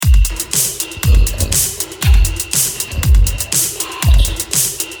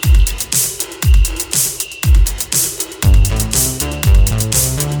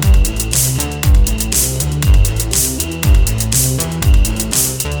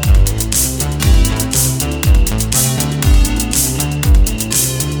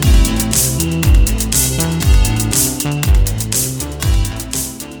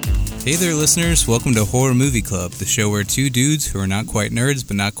Hey there, listeners. Welcome to Horror Movie Club, the show where two dudes who are not quite nerds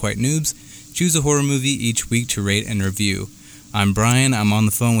but not quite noobs choose a horror movie each week to rate and review. I'm Brian. I'm on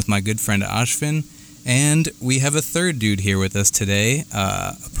the phone with my good friend Ashvin, and we have a third dude here with us today,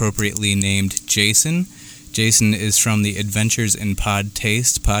 appropriately named Jason. Jason is from the Adventures in Pod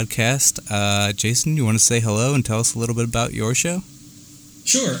Taste podcast. Jason, you want to say hello and tell us a little bit about your show?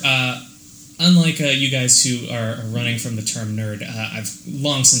 Sure. Unlike you guys who are running from the term nerd, I've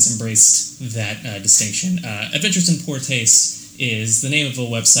long since embraced that distinction. Adventures in Poor Taste is the name of a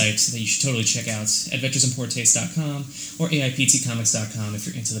website that you should totally check out, adventuresinpoortaste.com or aiptcomics.com if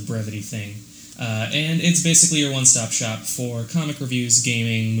you're into the brevity thing. And it's basically your one-stop shop for comic reviews,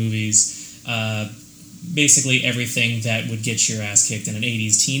 gaming, movies, basically everything that would get your ass kicked in an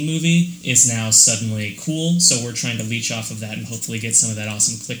 80s teen movie is now suddenly cool, so we're trying to leech off of that and hopefully get some of that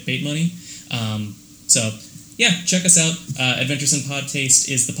awesome clickbait money. Check us out. Adventures in Pod Taste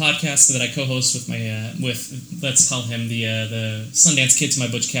is the podcast that I co-host with my let's call him the Sundance Kid to my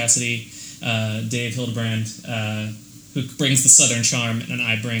Butch Cassidy, Dave Hildebrand, who brings the Southern charm, and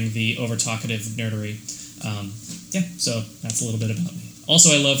I bring the over-talkative nerdery. So that's a little bit about me.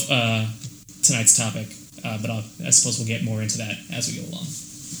 Also, I love tonight's topic, but I suppose we'll get more into that as we go along.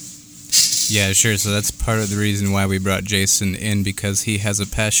 Yeah, sure. So that's part of the reason why we brought Jason in, because he has a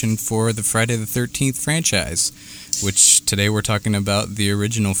passion for the Friday the 13th franchise, which today we're talking about the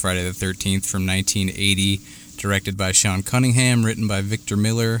original Friday the 13th from 1980, directed by Sean Cunningham, written by Victor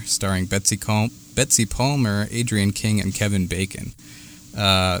Miller, starring Betsy Palmer, Adrienne King, and Kevin Bacon.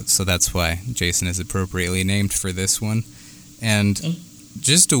 So that's why Jason is appropriately named for this one. And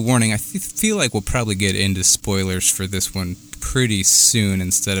just a warning, I feel like we'll probably get into spoilers for this one pretty soon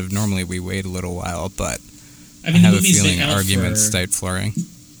instead of normally we wait a little while, but I have a feeling arguments start flowing.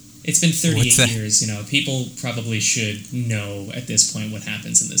 It's been 38 years, people probably should know at this point what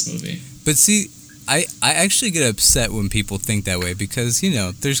happens in this movie. But see, I actually get upset when people think that way because,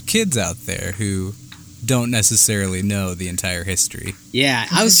 there's kids out there who don't necessarily know the entire history. Yeah,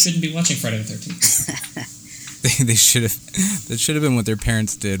 shouldn't be watching Friday the 13th. They should have. That should have been what their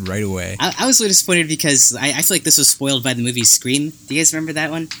parents did right away. I was really disappointed because I feel like this was spoiled by the movie Scream. Do you guys remember that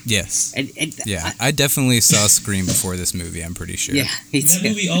one? Yes. I definitely saw Scream before this movie, I'm pretty sure. Yeah, that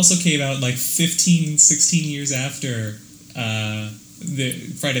movie also came out like 15, 16 years after the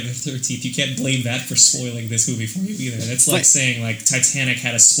Friday the 13th. You can't blame that for spoiling this movie for you either. That's like saying like Titanic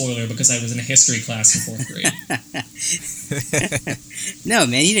had a spoiler because I was in a history class in 4th grade. No,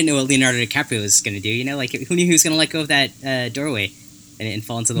 man, you didn't know what Leonardo DiCaprio was going to do. Who knew he was going to let go of that doorway and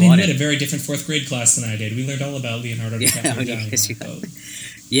fall into the water? We had a very different 4th grade class than I did. We learned all about Leonardo DiCaprio dying on a boat.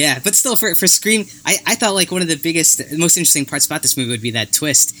 Yeah, but still, for Scream, I thought like one of the most interesting parts about this movie would be that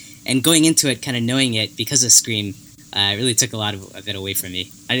twist, and going into it, kind of knowing it because of Scream, really took a lot of it away from me.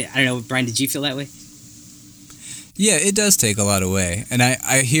 I don't know, Brian, did you feel that way? Yeah, it does take a lot away. And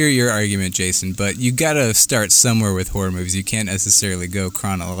I hear your argument, Jason, but you gotta start somewhere with horror movies. You can't necessarily go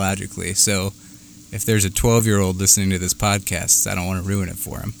chronologically. So if there's a 12-year-old listening to this podcast, I don't want to ruin it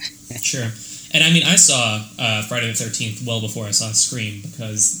for him. Sure. And I mean, I saw Friday the 13th well before I saw Scream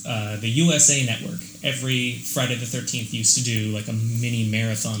because the USA Network, every Friday the 13th used to do like a mini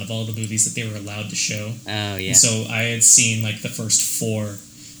marathon of all the movies that they were allowed to show. Oh, yeah. And so I had seen like the first 4.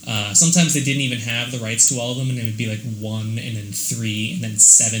 Sometimes they didn't even have the rights to all of them, and it would be like 1 and then 3 and then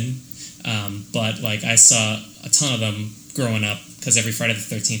 7. But like I saw a ton of them growing up because every Friday the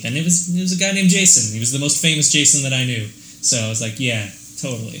 13th, and it was a guy named Jason. He was the most famous Jason that I knew. So I was like, yeah,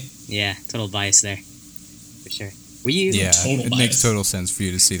 totally. Yeah, total bias there, for sure. Were you? Yeah, it makes total sense for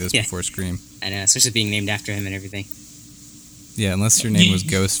you to see this before Scream. I know, especially being named after him and everything. Yeah, unless your name was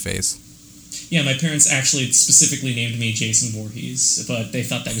Ghostface. Yeah, my parents actually specifically named me Jason Voorhees, but they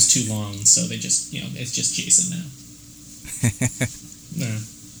thought that was too long, so they just, it's just Jason now. No.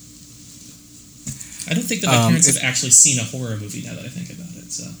 I don't think that my parents have actually seen a horror movie now that I think about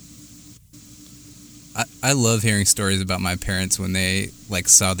it, so. I love hearing stories about my parents when they,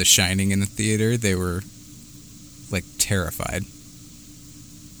 saw The Shining in the theater. They were, terrified.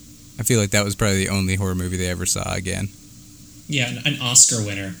 I feel like that was probably the only horror movie they ever saw again. Yeah, an Oscar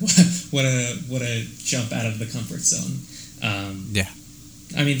winner. what a jump out of the comfort zone. Yeah.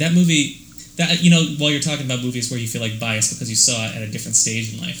 I mean, that movie, while you're talking about movies where you feel like biased because you saw it at a different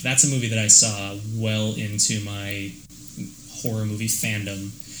stage in life, that's a movie that I saw well into my horror movie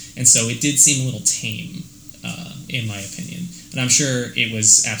fandom. And so it did seem a little tame, in my opinion. And I'm sure it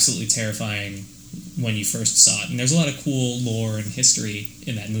was absolutely terrifying when you first saw it. And there's a lot of cool lore and history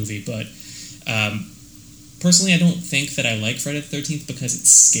in that movie, but personally, I don't think that I like Friday the 13th because it's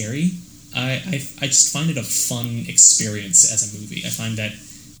scary. I just find it a fun experience as a movie. I find that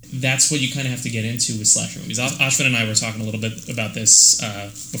that's what you kind of have to get into with slasher movies. Ashwin and I were talking a little bit about this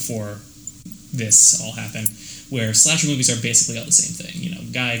before this all happened, where slasher movies are basically all the same thing. You know,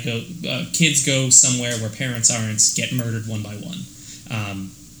 kids go somewhere where parents aren't, get murdered one by one,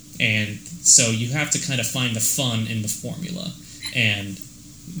 and so you have to kind of find the fun in the formula. And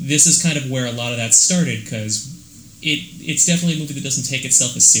this is kind of where a lot of that started, because it's definitely a movie that doesn't take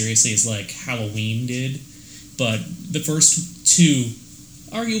itself as seriously as like Halloween did, but the first two,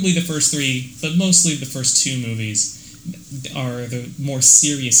 arguably the first three, but mostly the first two movies are the more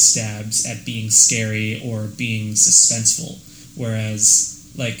serious stabs at being scary or being suspenseful.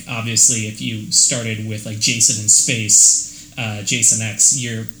 Whereas, like, obviously, if you started with like Jason in Space, Jason X,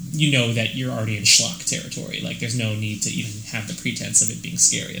 you know that you're already in schlock territory. Like, there's no need to even have the pretense of it being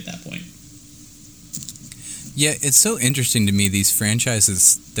scary at that point. Yeah, it's so interesting to me, these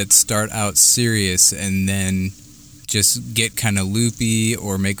franchises that start out serious and then just get kind of loopy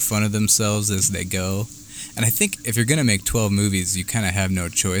or make fun of themselves as they go. And I think if you're going to make 12 movies, you kind of have no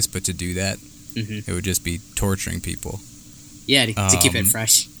choice but to do that. Mm-hmm. It would just be torturing people. Yeah, to keep it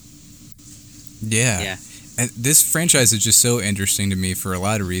fresh. Yeah. And this franchise is just so interesting to me for a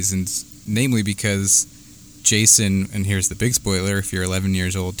lot of reasons, namely because Jason, and here's the big spoiler, if you're 11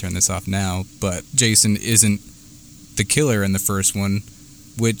 years old, turn this off now, but Jason isn't the killer in the first one,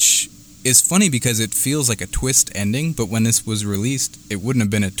 which is funny because it feels like a twist ending, but when this was released, it wouldn't have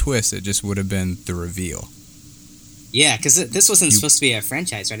been a twist, it just would have been the reveal. Yeah, because this wasn't supposed to be a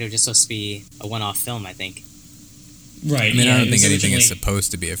franchise, right? It was just supposed to be a one-off film, I think. Right. I mean, I don't think anything is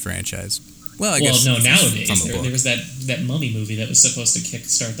supposed to be a franchise. Well, I guess no, nowadays there was that Mummy movie that was supposed to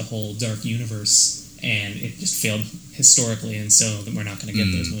kickstart the whole Dark Universe, and it just failed historically, and so we're not going to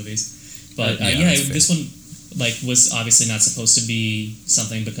get those movies. But this one was obviously not supposed to be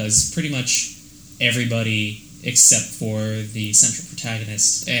something, because pretty much everybody except for the central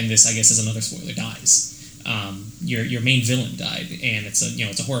protagonist, and this I guess is another spoiler, dies. Your main villain died, and it's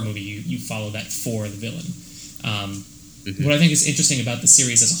a horror movie. You follow that for the villain. What I think is interesting about the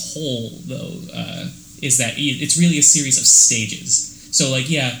series as a whole, though, is that it's really a series of stages. So,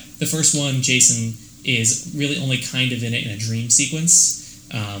 the first one, Jason is really only kind of in it in a dream sequence.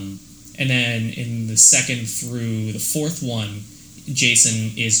 And then in the second through the fourth one,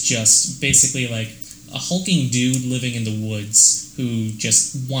 Jason is just basically like a hulking dude living in the woods who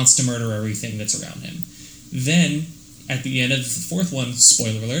just wants to murder everything that's around him. Then, at the end of the fourth one,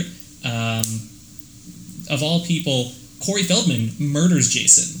 spoiler alert, of all people, Corey Feldman murders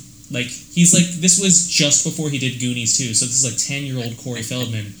Jason. This was just before he did Goonies too, so this is 10-year-old Corey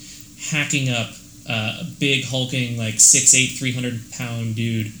Feldman hacking up a big, hulking, 6'8", 300-pound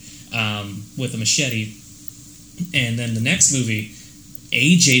dude with a machete. And then the next movie,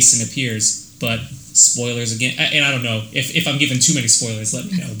 a Jason appears, but spoilers again. And I don't know, if I'm giving too many spoilers, let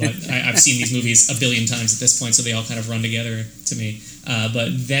me know. But I've seen these movies a billion times at this point, so they all kind of run together to me. But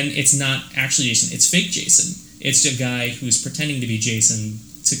then it's not actually Jason, it's fake Jason. It's a guy who's pretending to be Jason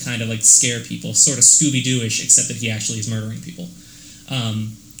to kind of scare people, sort of Scooby-Doo-ish, except that he actually is murdering people.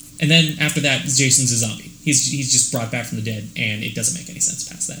 And then after that, Jason's a zombie. He's just brought back from the dead, and it doesn't make any sense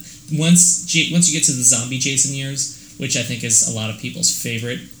past that. Once you get to the zombie Jason years, which I think is a lot of people's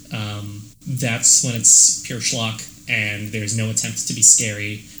favorite, that's when it's pure schlock, and there's no attempt to be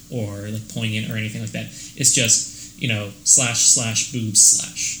scary or poignant or anything like that. It's just, slash boobs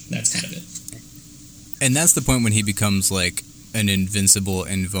slash. That's kind of it. And that's the point when he becomes an invincible,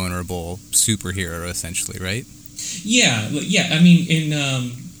 invulnerable superhero, essentially, right? Yeah. I mean,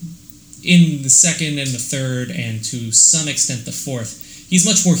 in the second and the third, and to some extent the fourth, he's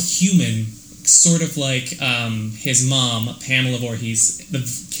much more human, sort of like his mom, Pamela Voorhees, the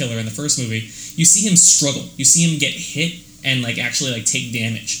killer in the first movie. You see him struggle. You see him get hit and actually take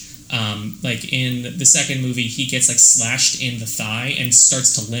damage. In the second movie, he gets slashed in the thigh and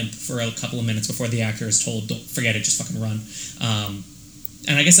starts to limp for a couple of minutes before the actor is told, "Don't forget it, just fucking run."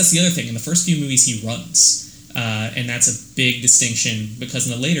 And I guess that's the other thing. In the first few movies, he runs. And that's a big distinction, because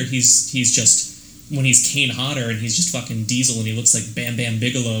in the later, he's just, when he's Kane Hodder and he's just fucking Diesel and he looks like Bam Bam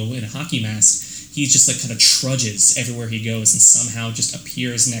Bigelow in a hockey mask, he just kind of trudges everywhere he goes and somehow just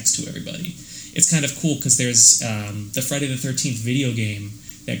appears next to everybody. It's kind of cool, because there's the Friday the 13th video game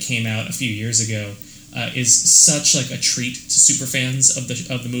that came out a few years ago is such a treat to super fans of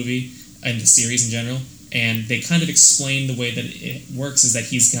the movie and the series in general. And they kind of explain the way that it works is that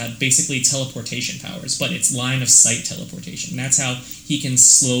he's got basically teleportation powers, but it's line of sight teleportation. And that's how he can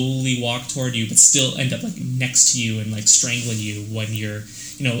slowly walk toward you, but still end up next to you and strangling you when you're,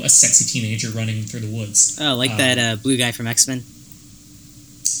 a sexy teenager running through the woods. Oh, that blue guy from X-Men?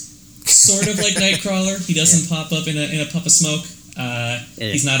 Sort of like Nightcrawler. He doesn't pop up in a puff of smoke.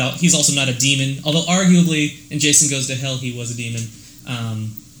 He's not. He's also not a demon. Although arguably in Jason Goes to Hell he was a demon.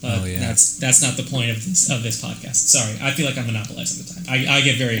 But that's not the point of this podcast. Sorry, I feel like I'm monopolizing the time. I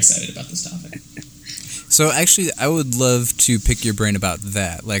get very excited about this topic. So actually, I would love to pick your brain about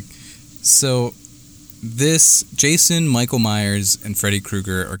that. Like, so this Jason, Michael Myers, and Freddy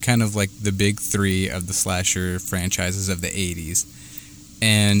Krueger are kind of like the big three of the slasher franchises of the 80s.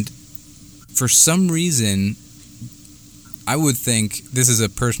 And for some reason, I would think, this is a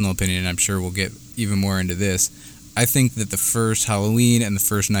personal opinion, and I'm sure we'll get even more into this, I think that the first Halloween and the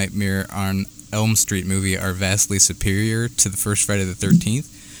first Nightmare on Elm Street movie are vastly superior to the first Friday the 13th.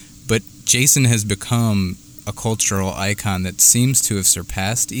 But Jason has become a cultural icon that seems to have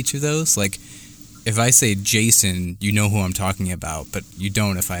surpassed each of those. Like, if I say Jason, you know who I'm talking about, but you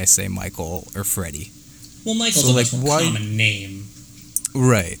don't if I say Michael or Freddy. Well, Michael's a much more common name.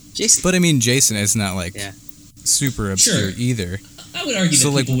 Right. Jason. But I mean, Jason is not like super obscure either. I would argue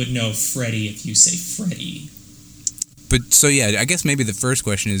that people would know Freddy if you say Freddy. But so yeah, I guess maybe the first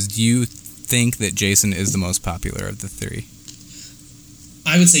question is, do you think that Jason is the most popular of the three?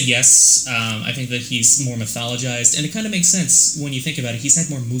 I would say yes. I think that he's more mythologized, and it kind of makes sense when you think about it. He's had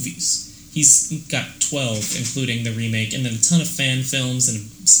more movies. He's got 12, including the remake, and then a ton of fan films and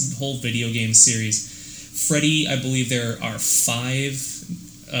a whole video game series. Freddy, I believe there are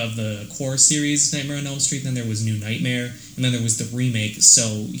 5 of the core series, Nightmare on Elm Street, then there was New Nightmare, and then there was the remake,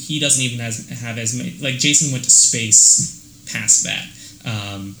 so he doesn't even have as many... Like, Jason went to space past that.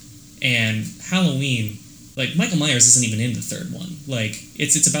 And Halloween, like, Michael Myers isn't even in the third one. Like,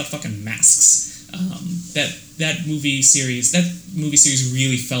 it's about fucking masks. That movie series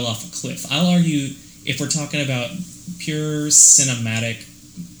really fell off a cliff. I'll argue, if we're talking about pure cinematic,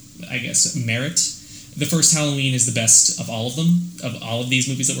 I guess, merit, the first Halloween is the best of all of them, of all of these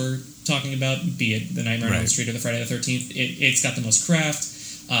movies that we're talking about, be it the Nightmare on Elm Street or the Friday the 13th. It's got the most craft.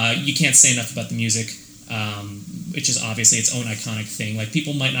 You can't say enough about the music, which is obviously its own iconic thing. Like,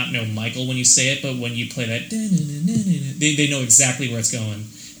 people might not know Michael when you say it, but when you play that, they know exactly where it's going,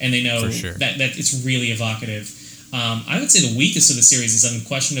 and they know that it's really evocative. I would say the weakest of the series is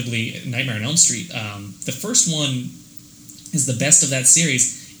unquestionably Nightmare on Elm Street. The first one is the best of that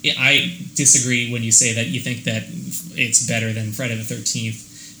series. I disagree when you say that you think that it's better than Friday the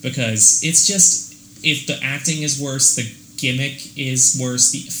 13th, because it's just, if the acting is worse, the gimmick is worse,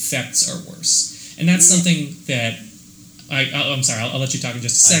 the effects are worse. And that's something that I'm sorry, I'll let you talk in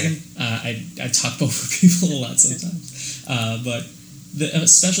just a second. I talk over people a lot sometimes. But the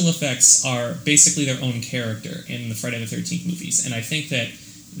special effects are basically their own character in the Friday the 13th movies, and I think that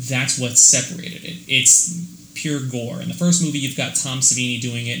that's what separated it. It's pure gore. In the first movie, you've got Tom Savini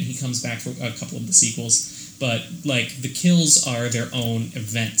doing it, and he comes back for a couple of the sequels, but like, the kills are their own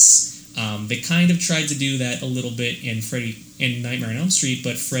events. They kind of tried to do that a little bit in Nightmare on Elm Street,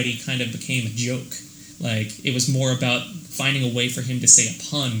 but Freddy kind of became a joke. Like, it was more about finding a way for him to say a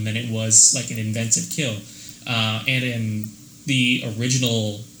pun than it was like an inventive kill. And in the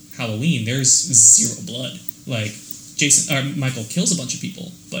original Halloween, there's 0 blood. Like, Michael kills a bunch of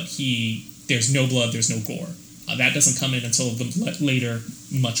people, but there's no blood, there's no gore. That doesn't come in until the later,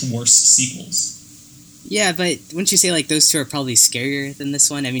 much worse sequels. Yeah, but wouldn't you say, like, those two are probably scarier than this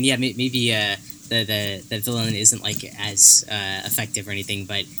one? I mean, yeah, maybe the villain isn't, like, as effective or anything,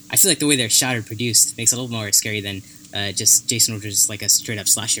 but I feel like the way they're shot or produced makes it a little more scary than just Jason, which is like a straight-up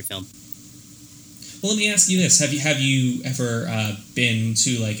slasher film. Well, let me ask you this. Have you ever been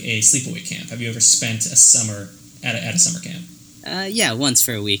to, like, a sleepaway camp? Have you ever spent a summer at a summer camp? Yeah, once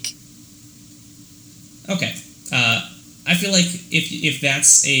for a week. Okay. I feel like if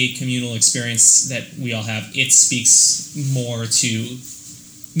that's a communal experience that we all have, it speaks more to...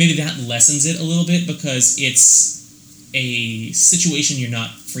 Maybe that lessens it a little bit, because it's a situation you're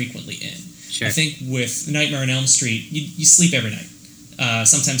not frequently in. Sure. I think with Nightmare on Elm Street, you sleep every night.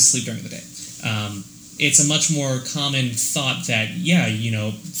 Sometimes sleep during the day. It's a much more common thought that,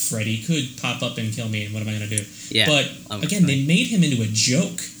 Freddy could pop up and kill me, and what am I going to do? Yeah, but, again, they made him into a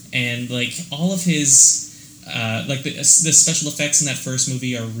joke, and, like, all of his... the special effects in that first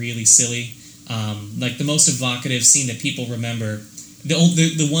movie are really silly. Like, the most evocative scene that people remember...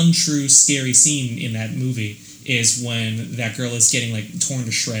 The one true scary scene in that movie is when that girl is getting, like, torn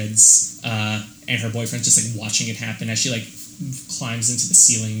to shreds, and her boyfriend's just, like, watching it happen as she, like, climbs into the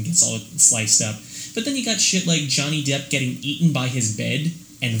ceiling, gets all sliced up. But then you got shit like Johnny Depp getting eaten by his bed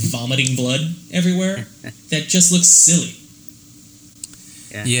and vomiting blood everywhere. That just looks silly.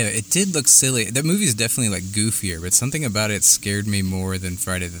 Yeah, it did look silly. That movie's definitely, like, goofier, but something about it scared me more than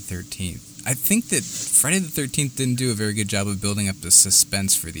Friday the 13th. I think that Friday the 13th didn't do a very good job of building up the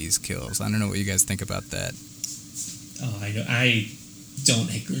suspense for these kills. I don't know what you guys think about that. Oh, I don't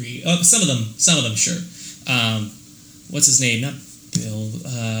agree. Oh, some of them, sure. What's his name? Not Bill.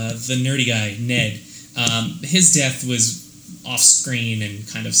 The nerdy guy, Ned. His death was off-screen and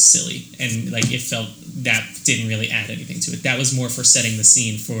kind of silly, and like it felt that didn't really add anything to it. That was more for setting the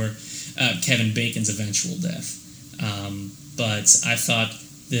scene for Kevin Bacon's eventual death. But I thought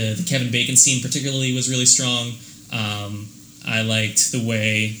the Kevin Bacon scene particularly was really strong. I liked the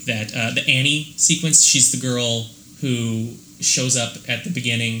way that the Annie sequence. She's the girl who shows up at the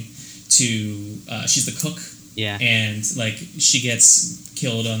beginning to. She's the cook. Yeah. And like she gets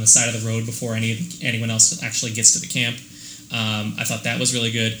killed on the side of the road before anyone else actually gets to the camp. I thought that was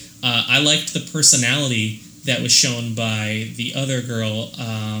really good. I liked the personality that was shown by the other girl.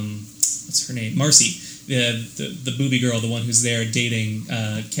 What's her name? Marcy, the booby girl, the one who's there dating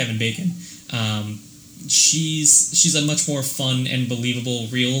Kevin Bacon. She's a much more fun and believable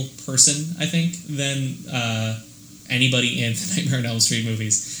real person, I think, than anybody in the Nightmare on Elm Street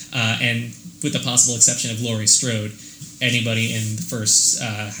movies. And with the possible exception of Laurie Strode, anybody in the first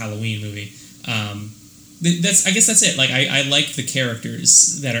Halloween movie. I guess that's it. Like I like the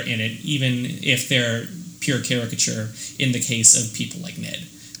characters that are in it, even if they're pure caricature. In the case of people like Ned.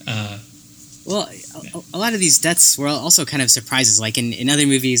 Well, a lot of these deaths were also kind of surprises. Like in other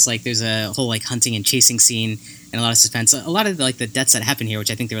movies, like there's a whole like hunting and chasing scene and a lot of suspense. A lot of like the deaths that happen here,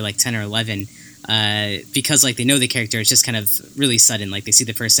 which I think there were like 10 or 11, because like they know the character, it's just kind of really sudden. Like they see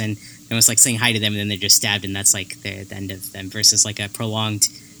the person, they almost like saying hi to them, and then they're just stabbed, and that's like the end of them. Versus like a prolonged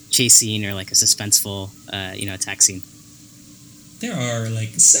chase scene or like a suspenseful, attack scene. There are like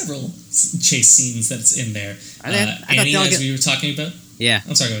several chase scenes that's in there. Annie, as we were talking about. Yeah.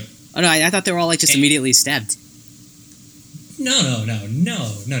 I'm sorry. Go ahead. Oh no, I thought they were all like just immediately stabbed. No.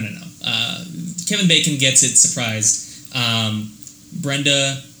 Kevin Bacon gets it surprised.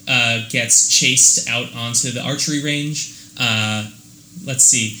 Brenda gets chased out onto the archery range. Let's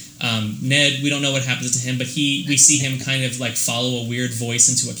see. Ned, we don't know what happens to him, but we see him kind of like follow a weird voice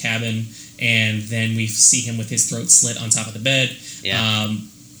into a cabin, and then we see him with his throat slit on top of the bed. Yeah.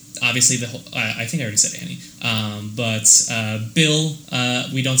 Obviously, I think I already said Annie. But Bill,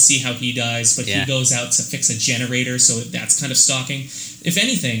 we don't see how he dies, but he goes out to fix a generator, so that's kind of stalking. If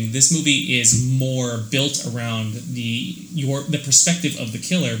anything, this movie is more built around the perspective of the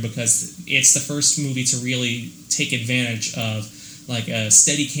killer, because it's the first movie to really take advantage of like a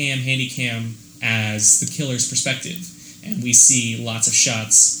Steadicam, Handycam as the killer's perspective, and we see lots of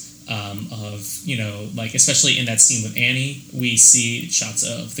shots of, like especially in that scene with Annie, we see shots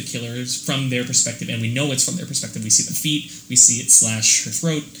of the killers from their perspective, and we know it's from their perspective. We see the feet, we see it slash her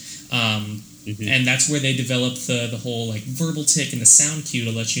throat, and that's where they develop the whole like verbal tick and the sound cue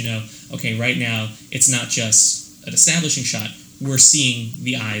to let you know, okay, right now it's not just an establishing shot. We're seeing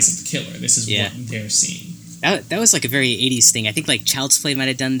the eyes of the killer. This is what they're seeing. That was like a very 80s thing. I think like Child's Play might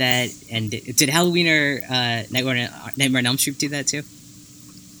have done that, and did Halloween or Nightmare on Elm Street do that too?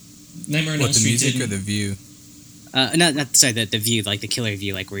 Nightmare on Elm Street the music didn't. or the view? The view, like the killer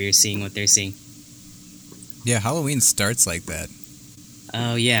view, like where you're seeing what they're seeing. Yeah, Halloween starts like that.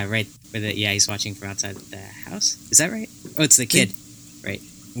 Oh yeah, right. He's watching from outside the house. Is that right? Oh, it's the kid, right?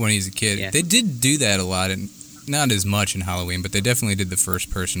 When he's a kid. Yeah. They did do that a lot, and not as much in Halloween, but they definitely did the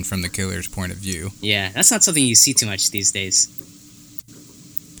first person from the killer's point of view. Yeah, that's not something you see too much these days.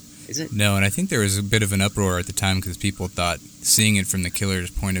 Is it? No, and I think there was a bit of an uproar at the time because people thought seeing it from the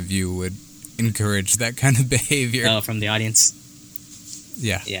killer's point of view would encourage that kind of behavior. Oh, from the audience?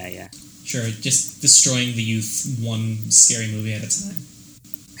 Yeah. Yeah. Sure, just destroying the youth one scary movie at a time.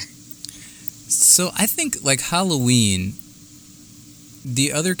 So I think, like, Halloween,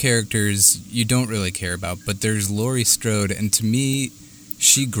 the other characters you don't really care about, but there's Laurie Strode, and to me,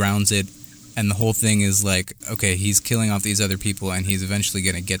 she grounds it, and the whole thing is like, okay, he's killing off these other people, and he's eventually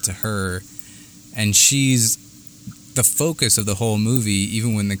going to get to her, and she's the focus of the whole movie.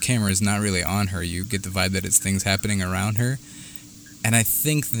 Even when the camera is not really on her, you get the vibe that it's things happening around her, and I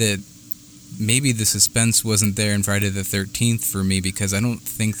think that maybe the suspense wasn't there in Friday the 13th for me, because I don't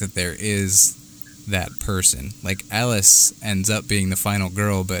think that there is that person. Like, Alice ends up being the final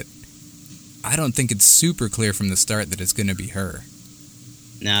girl, but I don't think it's super clear from the start that it's going to be her.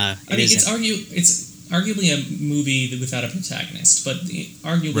 No, it's arguably a movie without a protagonist, but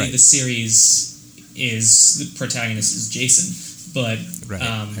arguably the series is the protagonist is Jason. But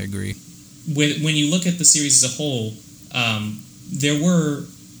I agree. When you look at the series as a whole, there were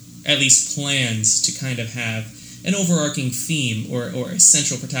at least plans to kind of have an overarching theme or a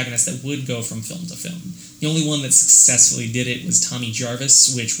central protagonist that would go from film to film. The only one that successfully did it was Tommy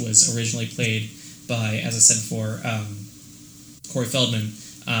Jarvis, which was originally played by, as I said before, Corey Feldman,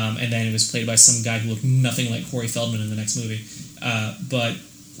 and then it was played by some guy who looked nothing like Corey Feldman in the next movie. But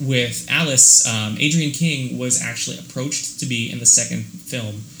with Alice, Adrienne King was actually approached to be in the second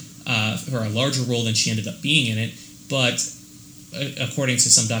film for a larger role than she ended up being in it. But according to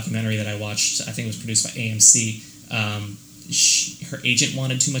some documentary that I watched, I think it was produced by AMC, her agent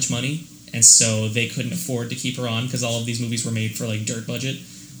wanted too much money, and so they couldn't afford to keep her on because all of these movies were made for like dirt budget.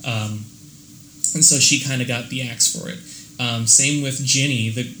 And so she kind of got the axe for it. Same with Ginny,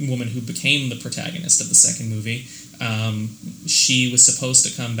 the woman who became the protagonist of the second movie. She was supposed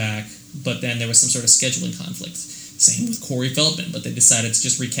to come back, but then there was some sort of scheduling conflict. Same with Corey Feldman, but they decided to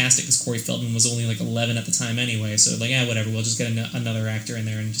just recast it because Corey Feldman was only like 11 at the time anyway. So like, yeah, whatever, we'll just get another actor in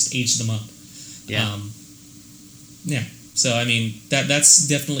there and just age them up. Yeah. Yeah. So I mean, that's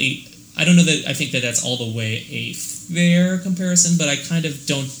definitely. I don't know that I think that that's all the way a fair comparison, but I kind of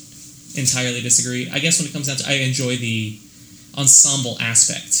don't entirely disagree. I guess when it comes down to, I enjoy the ensemble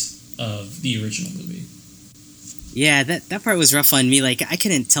aspect of the original movie. Yeah, that part was rough on me. Like, I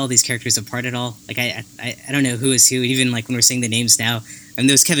couldn't tell these characters apart at all. Like, I don't know who is who. Even like when we're saying the names now, I mean,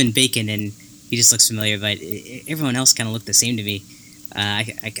 there was Kevin Bacon, and he just looks familiar, but everyone else kind of looked the same to me. I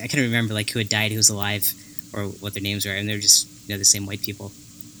couldn't remember like who had died, who was alive, or what their names were, and they're just the same white people.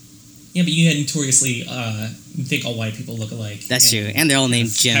 Yeah, but you had notoriously think all white people look alike. That's true, and they're all named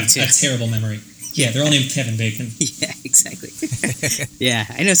Jim too. A terrible memory. Yeah, they're all named Kevin Bacon. Yeah, exactly. Yeah,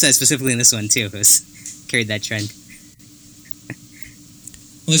 I noticed that specifically in this one too. It was carried that trend.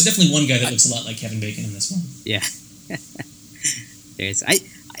 Well, there's definitely one guy that looks a lot like Kevin Bacon in this one. Yeah. There's.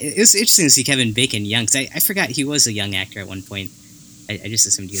 It was interesting to see Kevin Bacon young, because I forgot he was a young actor at one point. I just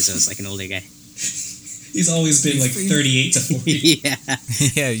assumed he was like an older guy. He's always been like 38 to 40. Yeah.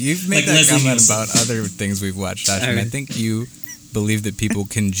 Yeah, you've made Like that Leslie comment Nielsen. about other things we've watched, Josh, and I think you believe that people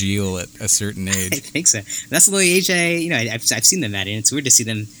congeal at a certain I age. think so. That's the only age I've seen them at, and it's weird to see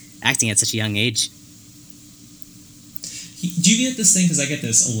them acting at such a young age. Do you get this thing? Because I get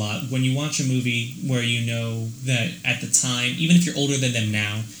this a lot. When you watch a movie where you know that at the time, even if you're older than them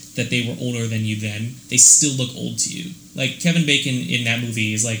now, that they were older than you then, they still look old to you. Like Kevin Bacon in that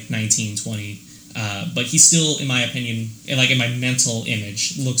movie is like 19, 20, but he still, in my opinion, and like in my mental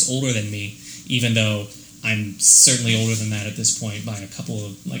image, looks older than me, even though I'm certainly older than that at this point by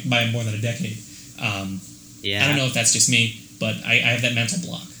by more than a decade. Yeah. I don't know if that's just me, but I have that mental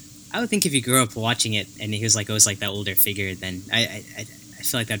block. I would think if you grew up watching it and he was like always like that older figure, then I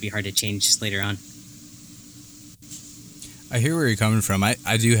feel like that'd be hard to change later on. I hear where you're coming from. I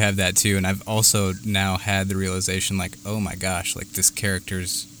do have that too, and I've also now had the realization like, oh my gosh, like this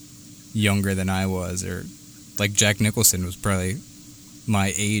character's younger than I was, or like Jack Nicholson was probably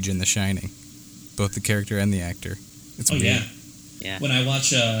my age in The Shining, both the character and the actor. It's weird. Yeah. When I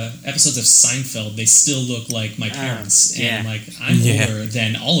watch episodes of Seinfeld, they still look like my parents, and like I'm older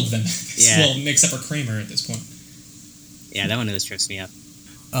than all of them. Yeah. Well, except for Kramer at this point. Yeah, that one always trips me up.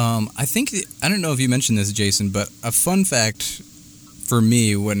 I think, I don't know if you mentioned this, Jason, but a fun fact for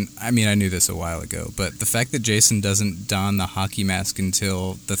me I knew this a while ago, but the fact that Jason doesn't don the hockey mask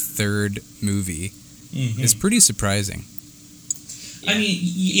until the third movie is pretty surprising. I mean,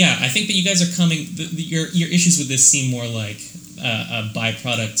 yeah, I think that you guys are coming. Your issues with this seem more like a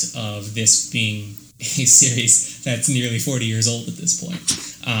byproduct of this being a series that's nearly 40 years old at this point.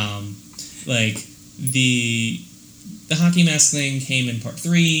 Like the hockey mask thing came in part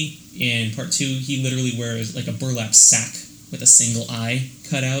 3. In part 2, he literally wears like a burlap sack with a single eye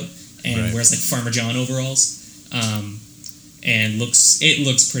cut out and wears like Farmer John overalls. And it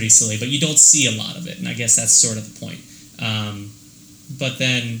looks pretty silly, but you don't see a lot of it, and I guess that's sort of the point. But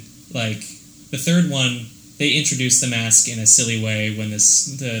then, like, the third one, they introduce the mask in a silly way when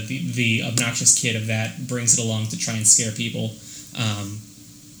the obnoxious kid of that brings it along to try and scare people.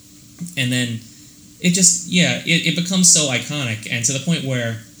 And then it just, it becomes so iconic, and to the point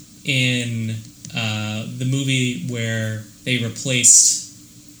where in the movie where they replaced,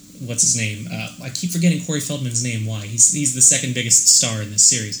 what's his name? I keep forgetting Corey Feldman's name. Why? He's the second biggest star in this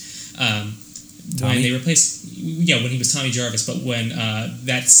series. When they replaced, when he was Tommy Jarvis, but when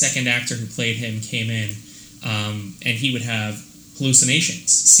that second actor who played him came in, and he would have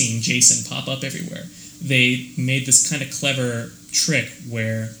hallucinations, seeing Jason pop up everywhere. They made this kind of clever trick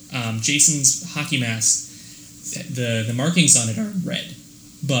where Jason's hockey mask, the markings on it are in red,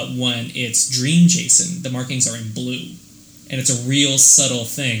 but when it's Dream Jason, the markings are in blue, and it's a real subtle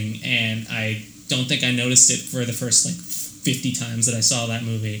thing. And I don't think I noticed it for the first 50 times that I saw that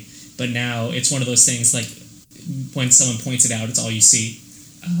movie. But now it's one of those things, like, when someone points it out, it's all you see.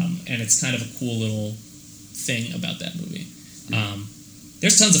 And it's kind of a cool little thing about that movie.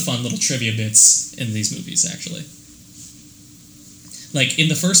 There's tons of fun little trivia bits in these movies, actually. Like, in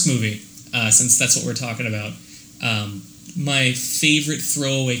the first movie, since that's what we're talking about, my favorite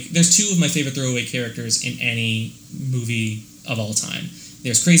throwaway. There's two of my favorite throwaway characters in any movie of all time.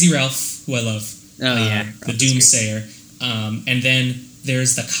 There's Crazy Ralph, who I love. Oh yeah, the Doomsayer, and then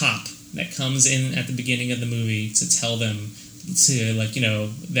there's the cop that comes in at the beginning of the movie to tell them to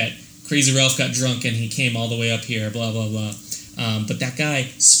that Crazy Ralph got drunk and he came all the way up here, blah blah blah. But that guy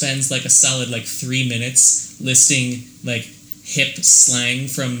spends like a solid 3 minutes listing hip slang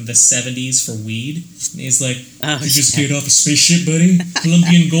from the 70s for weed. And he's like, "You just get off a spaceship, buddy.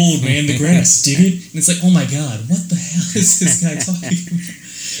 Colombian gold, man. The grass, dig it." And it's like, oh my god, what the hell is this guy talking about?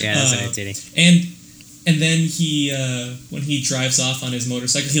 Yeah, that's entertaining. And then he, when he drives off on his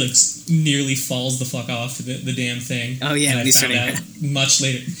motorcycle, he nearly falls the fuck off the damn thing. Oh yeah, and I found out much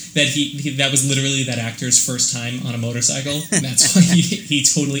later that he that was literally that actor's first time on a motorcycle, and that's why he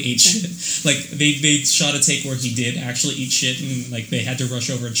totally ate shit. They shot a take where he did actually eat shit, and they had to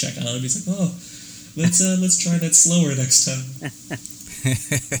rush over and check on him. He's like, "Oh, let's try that slower next time."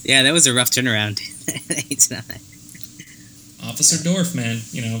 Yeah, that was a rough turnaround. It's not. Officer Dorff, man,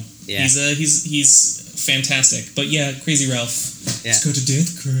 Yeah. he's fantastic. But yeah, Crazy Ralph. Yeah. Let's go to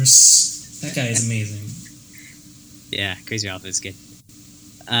death, Chris. That guy is amazing. Yeah, Crazy Ralph is good.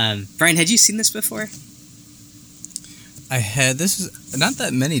 Brian, had you seen this before? I had. This is not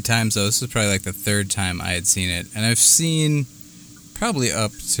that many times though. This is probably the third time I had seen it, and I've seen probably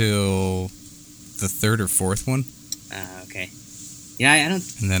up till the third or fourth one. Okay. Yeah, I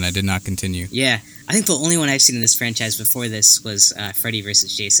don't. And then I did not continue. Yeah, I think the only one I've seen in this franchise before this was Freddy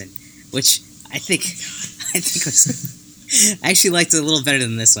vs. Jason, which I think was. I actually liked it a little better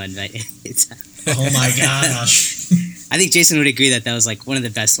than this one, but it's. Oh my gosh! I think Jason would agree that was one of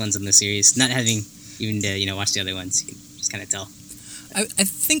the best ones in the series. Not having even watched the other ones, you can just kind of tell. I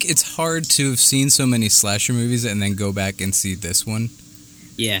think it's hard to have seen so many slasher movies and then go back and see this one.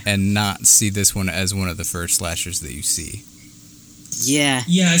 Yeah. And not see this one as one of the first slashers that you see. Yeah.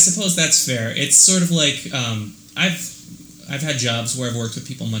 Yeah, I suppose that's fair. It's sort of like I've had jobs where I've worked with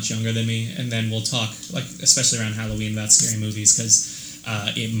people much younger than me, and then we'll talk, especially around Halloween, about scary movies, because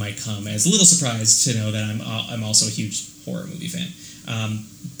it might come as a little surprise to know that I'm also a huge horror movie fan.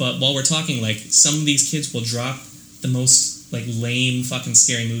 But while we're talking, some of these kids will drop the most lame fucking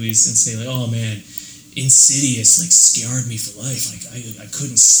scary movies and say "Oh man, Insidious scared me for life. I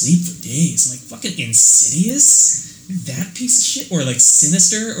couldn't sleep for days." Fucking Insidious. That piece of shit, or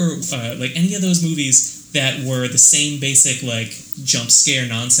Sinister, or any of those movies that were the same basic jump scare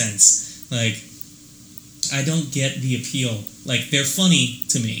nonsense. I don't get the appeal. They're funny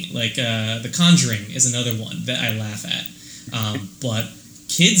to me. The Conjuring is another one that I laugh at. But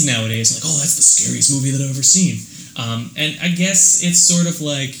kids nowadays are "Oh, that's the scariest movie that I've ever seen." And I guess it's sort of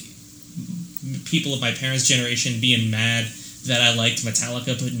people of my parents' generation being mad that I liked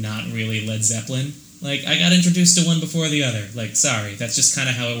Metallica but not really Led Zeppelin. I got introduced to one before the other. Sorry, that's just kind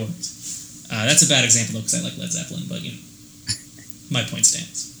of how it worked. That's a bad example, though, because I like Led Zeppelin, but, my point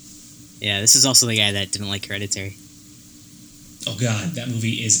stands. Yeah, this is also the guy that didn't like Hereditary. Oh, God, that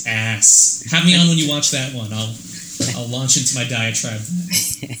movie is ass. Have me on when you watch that one. I'll launch into my diatribe.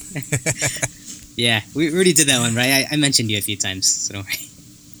 Yeah, we already did that one, right? I mentioned you a few times, so don't worry.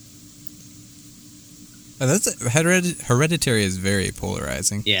 Hereditary is very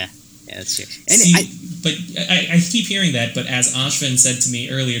polarizing. Yeah, that's true. And I keep hearing that, but as Ashvin said to me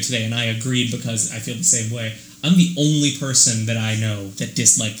earlier today, and I agreed because I feel the same way, I'm the only person that I know that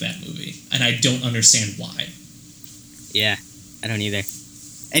disliked that movie, and I don't understand why. Yeah, I don't either.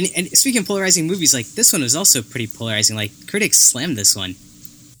 And speaking of polarizing movies, this one was also pretty polarizing. Critics slammed this one.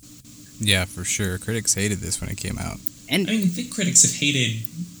 Yeah, for sure. Critics hated this when it came out. And I think critics have hated,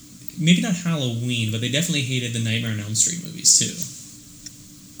 maybe not Halloween, but they definitely hated the Nightmare on Elm Street movies too.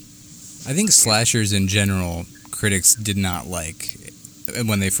 I think slashers in general, critics did not like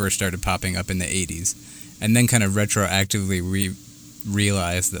when they first started popping up in the 80s. And then kind of retroactively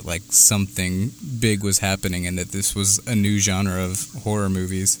realized that something big was happening and that this was a new genre of horror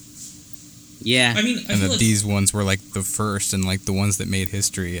movies. Yeah. I and that these ones were the first and the ones that made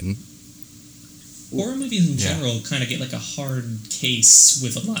history. And horror movies in general kind of get a hard case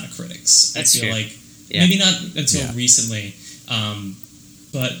with a lot of critics. That's I feel true. Maybe not until recently.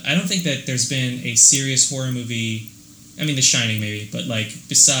 But I don't think that there's been a serious horror movie. I mean, The Shining maybe, but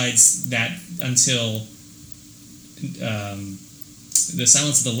besides that, until The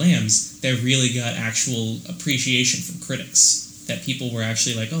Silence of the Lambs, that really got actual appreciation from critics. That people were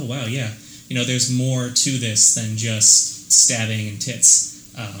actually "Oh wow, yeah, there's more to this than just stabbing and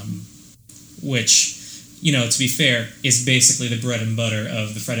tits," which, to be fair, is basically the bread and butter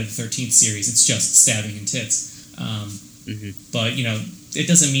of the Friday the 13th series. It's just stabbing and tits. But it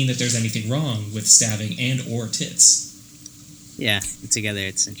doesn't mean that there's anything wrong with stabbing and or tits. Yeah, together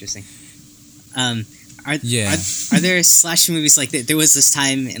it's interesting. Are Yeah. are there slasher movies like there was this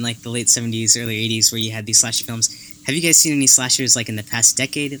time in like the late 70s, early 80s where you had these slasher films? Have you guys seen any slashers like in the past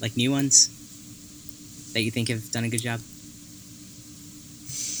decade, like new ones that you think have done a good job?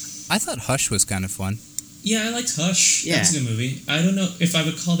 I thought Hush was kind of fun. Yeah, I liked Hush. Yeah. That's a good movie. I don't know if I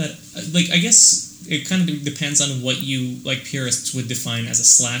would call that like. I guess it kind of depends on what you like. Purists would define as a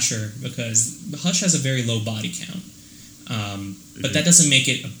slasher because Hush has a very low body count, but that doesn't make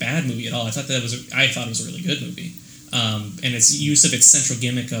it a bad movie at all. I thought it was a really good movie, and its use of its central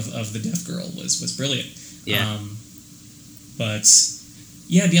gimmick of the deaf girl was brilliant. Yeah. But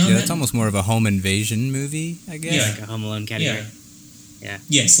yeah, beyond Yeah, that, that's almost more of a home invasion movie, I guess. Yeah. Like a Home Alone category. yeah,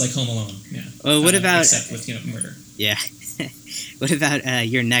 yes, like Home Alone. Yeah. Well, what about except with murder? Yeah. What about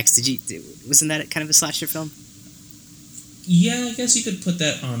You're Next? Wasn't that kind of a slasher film? Yeah, I guess you could put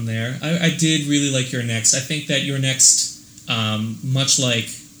that on there. I did really like Your Next. I think that Your Next, much like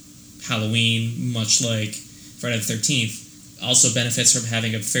Halloween, much like Friday the 13th, also benefits from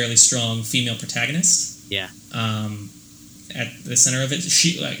having a fairly strong female protagonist. Yeah. At the center of it,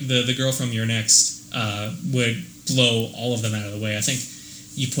 she the girl from Your Next would blow all of them out of the way. I think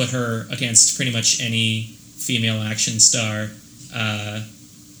you put her against pretty much any female action star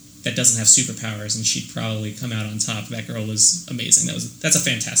that doesn't have superpowers, and she'd probably come out on top. That girl was amazing. That's a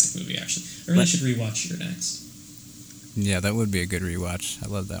fantastic movie, actually. I really should rewatch Your Next. Yeah, that would be a good rewatch. I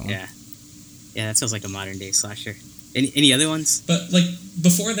love that one. Yeah. Yeah, that sounds like a modern day slasher. Any other ones? But like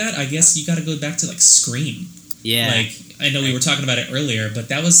before that, I guess you got to go back to like Scream. Yeah. Like I know we were talking about it earlier, but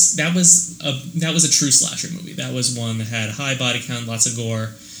that was a true slasher movie. That was one that had high body count, lots of gore,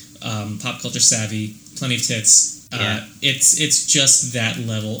 pop culture savvy, plenty of tits. It's just that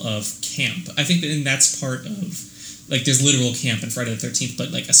level of camp. I think that that's part of like there's literal camp in Friday the 13th, but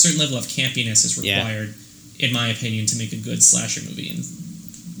like a certain level of campiness is required, in my opinion, to make a good slasher movie. And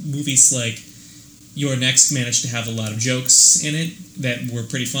movies like Your Next managed to have a lot of jokes in it that were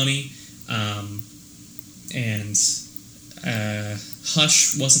pretty funny. And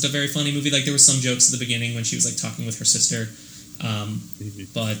Hush wasn't a very funny movie. Like there were some jokes at the beginning when she was like talking with her sister,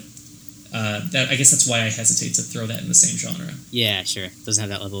 but that I guess that's why I hesitate to throw that in the same genre. Yeah, sure. Doesn't have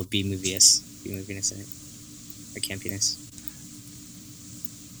that level of B-moviness in it, or campiness.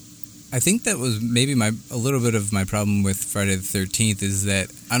 I think that was maybe a little bit of my problem with Friday the 13th is that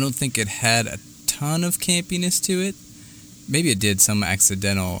I don't think it had a ton of campiness to it. Maybe it did, some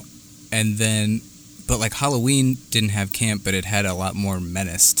accidental, and then. But like Halloween didn't have camp, but it had a lot more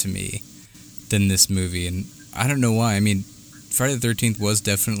menace to me than this movie, and I don't know why. I mean, Friday the 13th was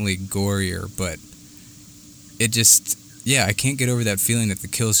definitely gorier, but it just, I can't get over that feeling that the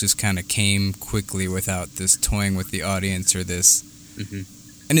kills just kind of came quickly without this toying with the audience or this. Mm-hmm.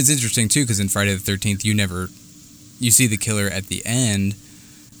 And it's interesting too, because in Friday the 13th, you see the killer at the end,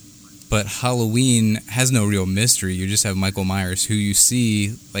 but Halloween has no real mystery. You just have Michael Myers, who you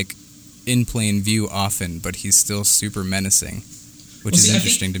see like in plain view often, but he's still super menacing, which is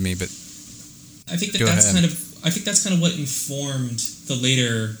interesting to me. But I think that's kind of what informed the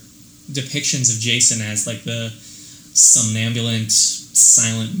later depictions of Jason as like the somnambulant,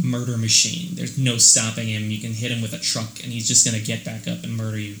 silent murder machine. There's no stopping him. You can hit him with a truck, and he's just going to get back up and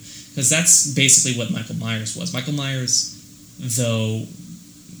murder you. Because that's basically what Michael Myers was. Michael Myers, though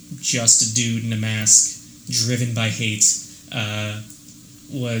just a dude in a mask, driven by hate,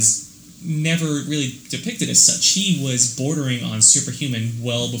 was never really depicted as such. He was bordering on superhuman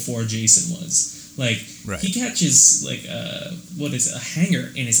well before Jason was. Like, He catches, like, a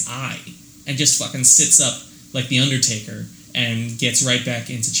hanger in his eye and just fucking sits up like The Undertaker and gets right back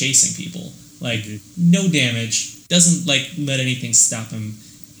into chasing people. Like, no damage, doesn't, like, let anything stop him.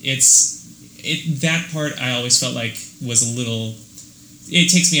 That part I always felt like was a little... It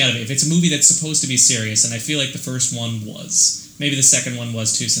takes me out of it. If it's a movie that's supposed to be serious, and I feel like the first one was... Maybe the second one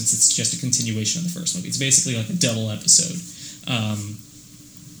was too, since it's just a continuation of the first movie. It's basically like a double episode.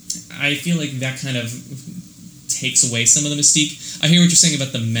 I feel like that kind of takes away some of the mystique. I hear what you're saying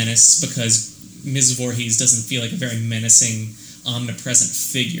about the menace, because Ms. Voorhees doesn't feel like a very menacing, omnipresent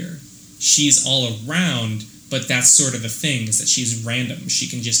figure. She's all around, but that's sort of the thing, is that she's random. She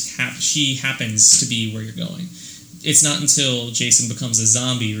can just she happens to be where you're going. It's not until Jason becomes a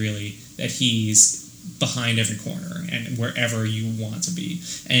zombie, really, that he's behind every corner and wherever you want to be,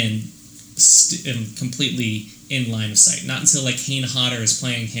 and completely in line of sight. Not until like Kane Hodder is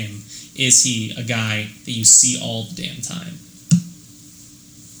playing him is he a guy that you see all the damn time.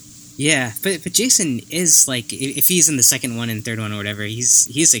 Yeah, but Jason is like, if he's in the second one and third one or whatever,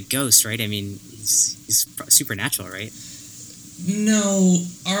 he's a ghost, right? I mean, he's supernatural, right? No,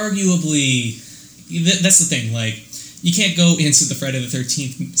 arguably, that's the thing. Like, you can't go into the Friday the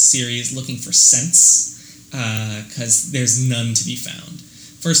 13th series looking for sense, because there's none to be found.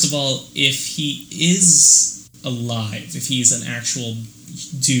 First of all, if he is alive, if he's an actual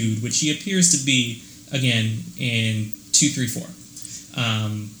dude, which he appears to be, again, in 2, 3, 4,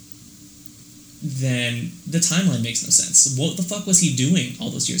 then the timeline makes no sense. What the fuck was he doing all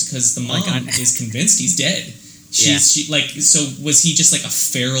those years? Because the mom is convinced he's dead. So was he just like a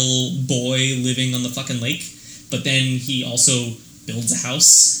feral boy living on the fucking lake? But then he also builds a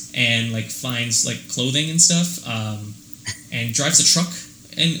house and like finds like clothing and stuff, and drives a truck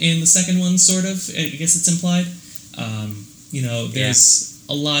in the second one, sort of. I guess it's implied. There's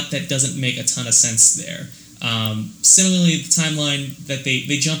a lot that doesn't make a ton of sense there. Similarly, the timeline that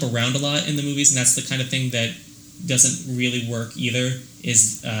they jump around a lot in the movies, and that's the kind of thing that doesn't really work either,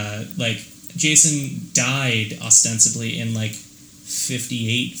 is like Jason died ostensibly in like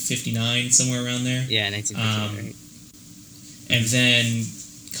 58, 59, somewhere around there. Yeah, 1958, right. And then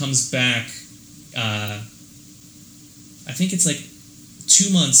comes back, I think it's like 2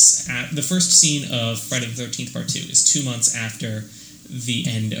 months at the first scene of Friday the 13th Part 2 is 2 months after the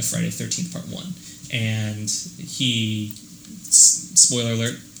end of Friday the 13th Part 1. And he, spoiler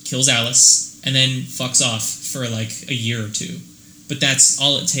alert, kills Alice and then fucks off for like a year or two. But that's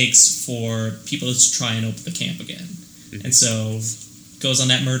all it takes for people to try and open the camp again. Mm-hmm. And so goes on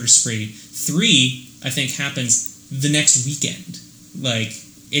that murder spree. 3, I think, happens the next weekend. Like,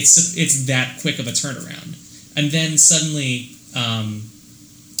 it's that quick of a turnaround. And then suddenly,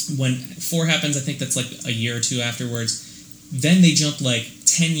 when 4 happens, I think that's like a year or two afterwards, then they jump like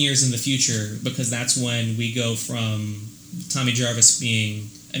 10 years in the future, because that's when we go from Tommy Jarvis being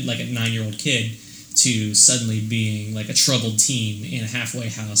like a 9-year-old kid to suddenly being like a troubled teen in a halfway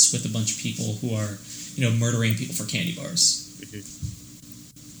house with a bunch of people who are, murdering people for candy bars. Mm-hmm.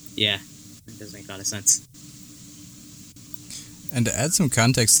 Yeah, that does make a lot of sense. And to add some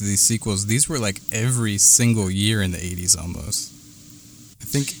context to these sequels, these were like every single year in the 80s almost. I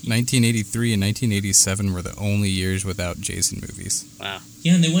think 1983 and 1987 were the only years without Jason movies. Wow.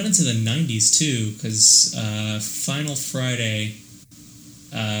 Yeah, and they went into the 90s too, because Final Friday,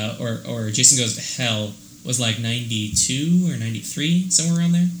 or Jason Goes to Hell, was like 92 or 93, somewhere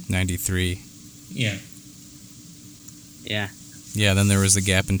around there. 93. Yeah. Yeah. Yeah, then there was the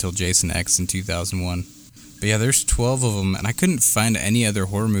gap until Jason X in 2001. But yeah, there's 12 of them, and I couldn't find any other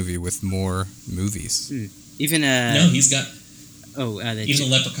horror movie with more movies. Even No, he's got... even the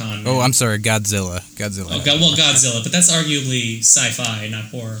Leprechaun. Oh, I'm sorry, Godzilla. Godzilla, but that's arguably sci-fi, not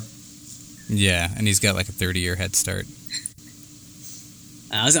horror. Yeah, and he's got like a 30-year head start.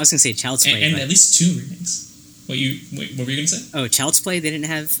 I was going to say Child's Play. And at least 2 remakes. What were you going to say? Oh, Child's Play, they didn't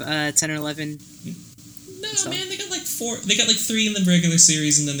have 10 or 11? No, man, they got like 4. They got like 3 in the regular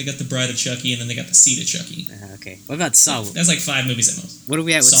series, and then they got the Bride of Chucky, and then they got the Seed of Chucky. Okay. What about Saw? That's like 5 movies at most. What are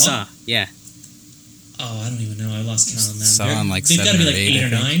we at with Saw? Yeah. Oh, I don't even know. I lost count on them. Saw on like they've 7 got to be or like 8, 8 or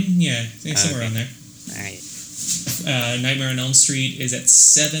 9. Yeah, somewhere around there. All right. Nightmare on Elm Street is at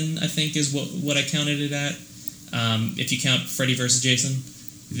 7, I think, is what I counted it at. If you count Freddy vs. Jason.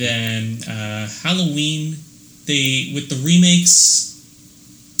 Then Halloween, with the remakes,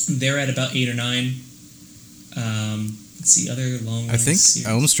 they're at about 8 or 9. Let's see, other long ones. I think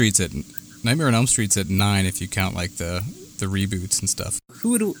Nightmare on Elm Street's at 9 if you count like the reboots and stuff. Who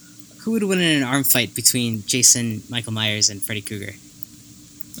would win in an arm fight between Jason, Michael Myers, and Freddy Krueger?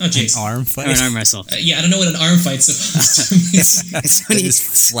 Oh, Jason. An arm fight? Or an arm wrestle. Yeah, I don't know what an arm fight's supposed to mean. They just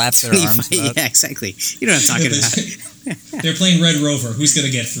slap their arms up. Yeah, exactly. You know what I'm talking about. They're playing Red Rover. Who's going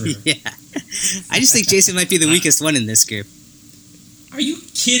to get through? Yeah. I just think Jason might be the weakest one in this group. Are you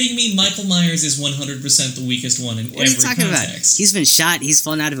kidding me? Michael Myers is 100% the weakest one in every context. What are you talking about? He's been shot. He's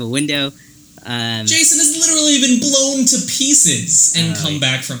fallen out of a window. Jason has literally been blown to pieces and come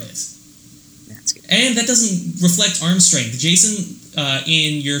back from it. That's good. And that doesn't reflect arm strength. Jason,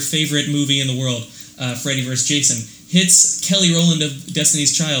 in your favorite movie in the world, Freddy vs. Jason, hits Kelly Rowland of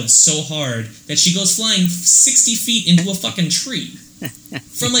Destiny's Child so hard that she goes flying 60 feet into a fucking tree.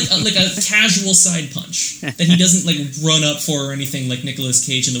 From like a casual side punch that he doesn't like run up for or anything like Nicolas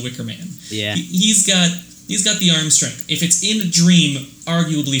Cage in The Wicker Man. Yeah, he's got the arm strength. If it's in a dream,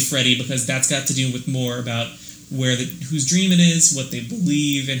 arguably Freddy, because that's got to do with more about whose dream it is, what they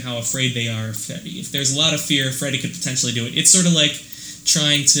believe, and how afraid they are of Freddy. If there's a lot of fear, Freddy could potentially do it. It's sort of like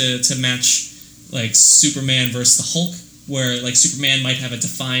trying to match like Superman versus the Hulk, where like Superman might have a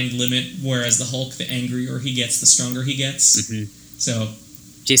defined limit, whereas the Hulk, the angrier he gets, the stronger he gets. Mm-hmm. So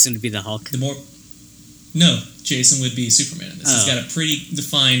Jason would be the Hulk. Jason would be Superman in this. He's got a pretty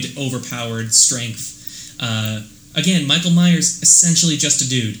defined, overpowered strength. Again, Michael Myers, essentially just a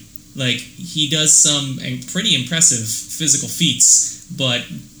dude. Like, he does some pretty impressive physical feats, but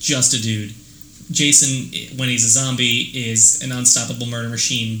just a dude. Jason, when he's a zombie, is an unstoppable murder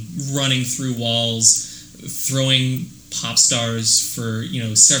machine, running through walls, throwing pop stars for,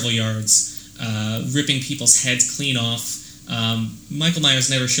 several yards, ripping people's heads clean off. Michael Myers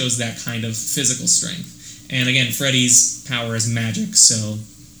never shows that kind of physical strength. And again, Freddy's power is magic, so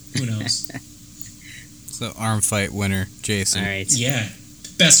who knows? So, arm fight winner, Jason. All right. Yeah.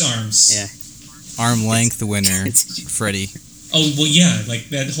 Best arms. Yeah. Arm length winner, Freddy. Oh, well, yeah, like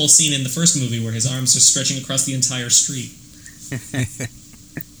that whole scene in the first movie where his arms are stretching across the entire street.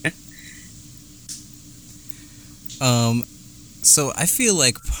 So I feel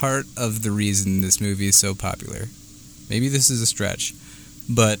like part of the reason this movie is so popular, maybe this is a stretch,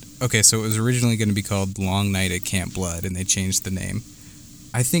 but, okay, so it was originally going to be called Long Night at Camp Blood, and they changed the name.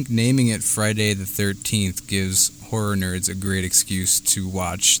 I think naming it Friday the 13th gives horror nerds a great excuse to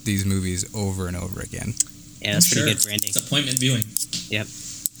watch these movies over and over again. Yeah, that's pretty good branding. It's appointment viewing. Yep.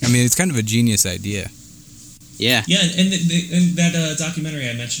 I mean, it's kind of a genius idea. Yeah. Yeah, and that documentary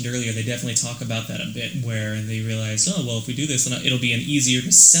I mentioned earlier, they definitely talk about that a bit, where they realize, oh, well, if we do this, then it'll be an easier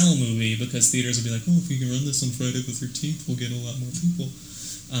to sell movie, because theaters will be like, oh, if we can run this on Friday the 13th, we'll get a lot more people.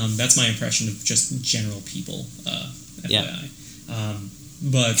 That's my impression of just general people, FYI. Yeah.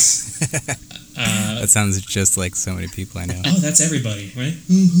 But... that sounds just like so many people I know. Oh, that's everybody, right?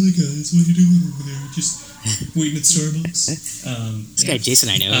 Oh, hi guys, what are you doing over there? Just waiting at Starbucks. This guy Jason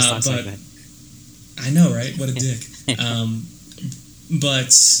I know talks like that. I know, right? What a dick.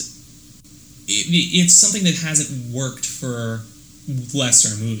 But it's something that hasn't worked for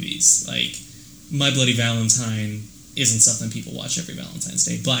lesser movies. Like, My Bloody Valentine isn't something people watch every Valentine's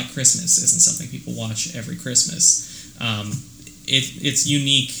Day. Black Christmas isn't something people watch every Christmas. It's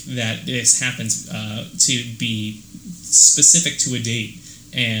unique that this happens to be specific to a date.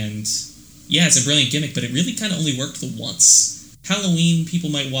 And, yeah, it's a brilliant gimmick, but it really kind of only worked the once. Halloween, people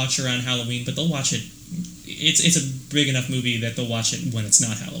might watch around Halloween, but they'll watch it. It's a big enough movie that they'll watch it when it's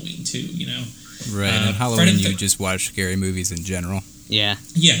not Halloween, too, Right, and Halloween, you just watch scary movies in general. Yeah.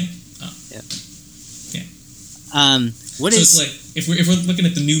 Yeah. Yeah. So it's like, if we're looking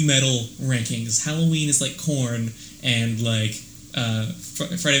at the new metal rankings, Halloween is like Korn, and like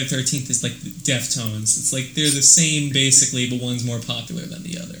Friday the 13th is like Deftones. It's like they're the same basically, but one's more popular than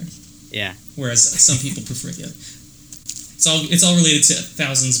the other. Yeah. Whereas some people prefer the other. It's all related to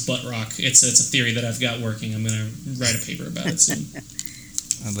Thousands Butt Rock. It's a theory that I've got working. I'm gonna write a paper about it soon.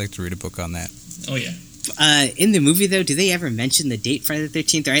 I'd like to read a book on that. Oh yeah. In the movie though, do they ever mention the date Friday the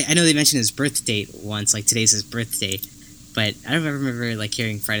 13th? Or I know they mentioned his birth date once, like today's his birthday, but I don't remember like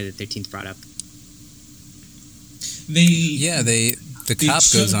hearing Friday the 13th brought up. The cop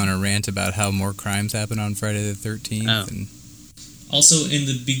goes on a rant about how more crimes happen on Friday the 13th. Oh. And also, in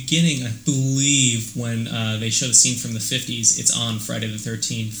the beginning, I believe, when they show the scene from the 50s, it's on Friday the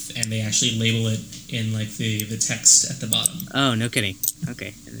 13th, and they actually label it in like the text at the bottom. Oh, no kidding.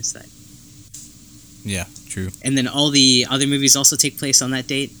 Okay, I missed that. Yeah, true. And then all the other movies also take place on that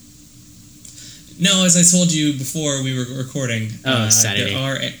date? No, as I told you before we were recording, Saturday. There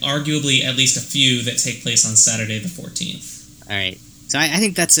are arguably at least a few that take place on Saturday the 14th. All right. So I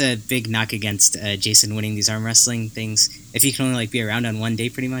think that's a big knock against Jason winning these arm wrestling things. If he can only be around on one day,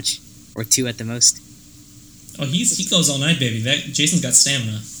 pretty much, or two at the most. Oh, he goes all night, baby. Jason's got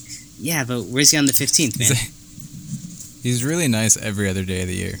stamina. Yeah, but where's he on the 15th, man? He's really nice every other day of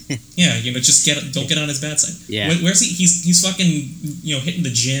the year. Yeah, just don't get on his bad side. Yeah. Where's he? He's fucking hitting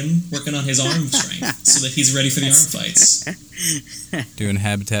the gym, working on his arm strength, so that he's ready for the arm fights. Doing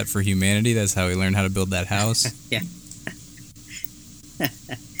Habitat for Humanity. That's how he learned how to build that house. Yeah.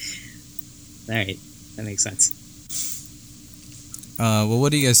 All right, that makes sense. Well, what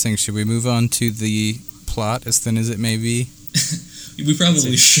do you guys think? Should we move on to the plot, as thin as it may be? We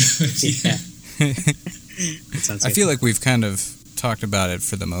probably should. Yeah. That sounds good. I feel like we've kind of talked about it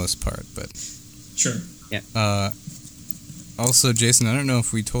for the most part, but Sure. Yeah. Also, Jason, I don't know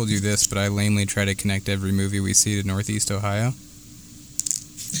if we told you this, but I lamely try to connect every movie we see to Northeast Ohio.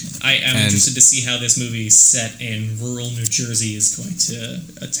 I am interested to see how this movie set in rural New Jersey is going to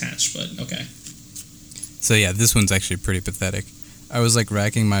attach, but okay. So yeah, this one's actually pretty pathetic. I was like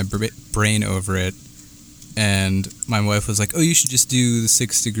racking my brain over it, and my wife was like, "Oh, you should just do the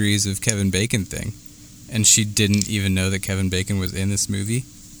 6 Degrees of Kevin Bacon thing," and she didn't even know that Kevin Bacon was in this movie.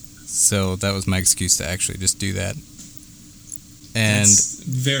 So that was my excuse to actually just do that. And it's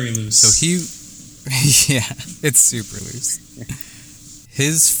very loose. So yeah, it's super loose.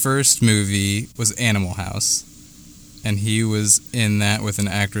 His first movie was Animal House, and he was in that with an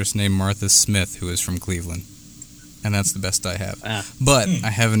actress named Martha Smith, who is from Cleveland. and that's the best I have. Wow. But I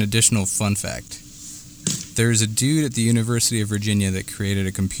have an additional fun fact. There's a dude at the University of Virginia that created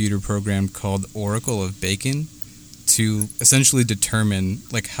a computer program called Oracle of Bacon to essentially determine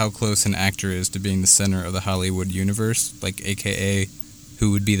like how close an actor is to being the center of the Hollywood universe, like AKA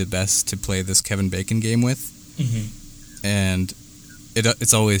who would be the best to play this Kevin Bacon game with. Mm-hmm. And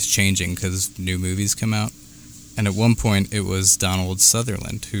it's always changing because new movies come out. And at one point it was Donald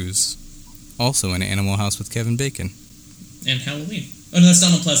Sutherland, who's also in Animal House with Kevin Bacon. And Halloween. Oh, no, that's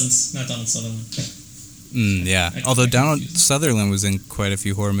Donald Pleasance, not Donald Sutherland. Yeah. Although Donald Sutherland was in quite a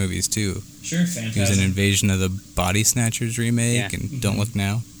few horror movies too. Sure, fantastic. He was in Invasion of the Body Snatchers remake and Don't Look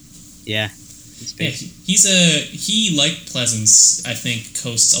Now. Yeah. Yeah, he like Pleasance, I think,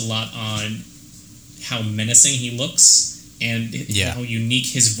 coasts a lot on how menacing he looks and how unique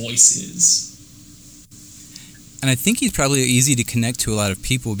his voice is. And I think he's probably easy to connect to a lot of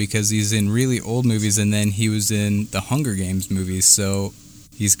people because he's in really old movies, and then he was in the Hunger Games movies, so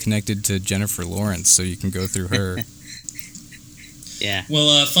he's connected to Jennifer Lawrence, so you can go through her. Yeah.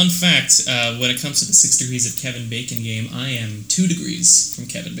 Well, fun fact, when it comes to the 6 Degrees of Kevin Bacon game, I am 2 degrees from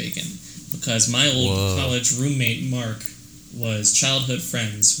Kevin Bacon, because my old college roommate, Mark, was childhood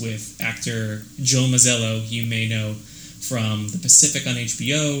friends with actor Joe Mazzello, you may know from The Pacific on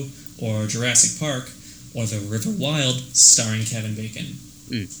HBO, or Jurassic Park, or The River Wild, starring Kevin Bacon.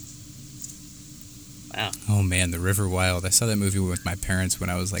 Wow. Oh man, The River Wild. I saw that movie with my parents when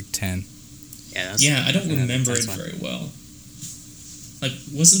I was like 10. Yeah, I don't remember it very well. Like,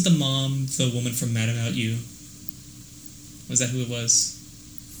 wasn't the mom the woman from Mad About You? Was that who it was?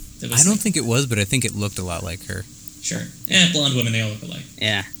 I don't think it was, but I think it looked a lot like her. Sure. Blonde women, they all look alike.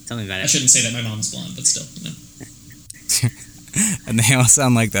 Yeah, tell me about it. I shouldn't say that my mom's blonde, but still, you know. And they all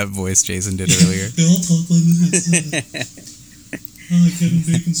sound like that voice Jason did earlier. They all talk like this. Kevin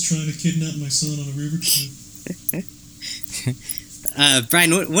Bacon's trying to kidnap my son on a river trip.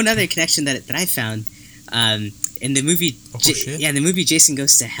 Brian, one other connection that I found in the movie. The movie Jason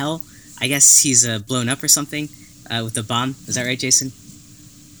Goes to Hell. I guess he's blown up or something with a bomb. Is that right, Jason?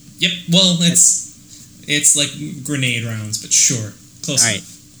 Yep. Well, it's like grenade rounds, but sure, close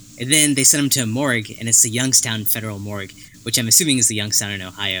enough. And then they sent him to a morgue, and it's the Youngstown Federal Morgue, which I'm assuming is the Youngstown in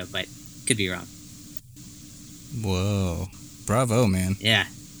Ohio, but could be wrong. Whoa. Bravo, man. Yeah.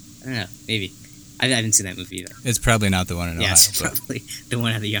 I don't know. Maybe. I haven't seen that movie either. It's probably not the one in Ohio. Yeah, it's probably the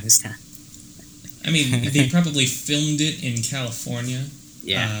one at the Youngstown. I mean, they probably filmed it in California.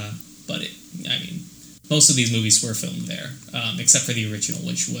 Yeah. But, most of these movies were filmed there, except for the original,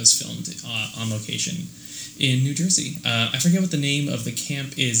 which was filmed on location in New Jersey. I forget what the name of the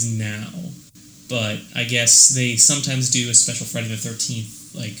camp is now, but I guess they sometimes do a special Friday the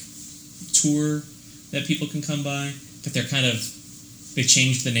 13th, tour that people can come by, but they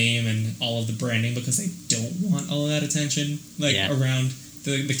changed the name and all of the branding because they don't want all of that attention around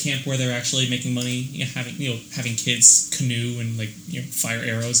the camp where they're actually making money, having kids canoe and fire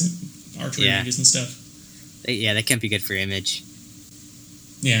arrows and archery ranges and stuff. Yeah, that can't be good for your image.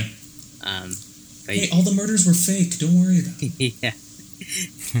 Yeah. Hey, all the murders were fake. Don't worry about it. Yeah.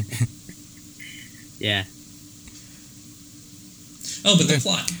 Yeah. Oh, but the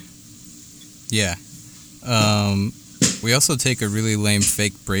plot. Yeah. We also take a really lame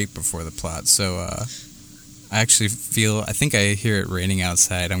fake break before the plot, so I think I hear it raining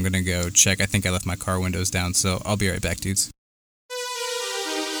outside. I'm gonna go check. I think I left my car windows down, so I'll be right back, dudes.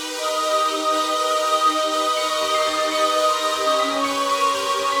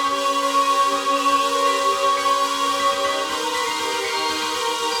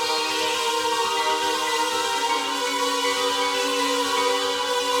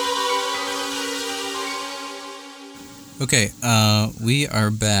 Okay, we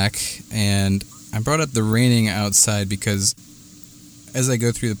are back, and I brought up the raining outside because as I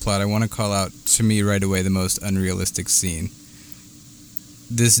go through the plot, I want to call out, to me right away, the most unrealistic scene.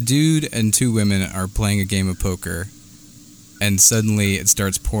 This dude and 2 women are playing a game of poker, and suddenly it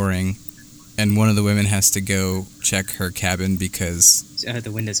starts pouring, and one of the women has to go check her cabin because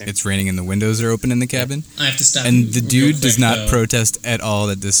the windows are... it's raining and the windows are open in the cabin. I have to stop. And the dude does not protest at all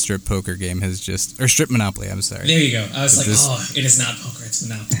that this strip poker game has or strip Monopoly, I'm sorry. There you go. I was it is not poker, it's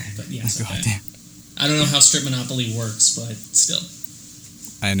Monopoly. But yes, okay. Damn. I don't know how strip Monopoly works, but still.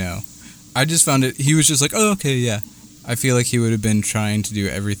 I know. I just found it, he was just like, oh, okay, yeah. I feel like he would have been trying to do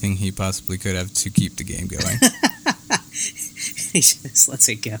everything he possibly could have to keep the game going. He just lets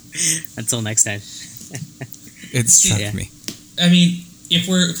it go until next time. It struck me. I mean, if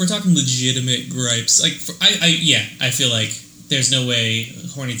we're talking legitimate gripes, I feel like there's no way a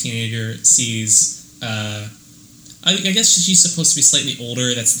horny teenager sees. I guess she's supposed to be slightly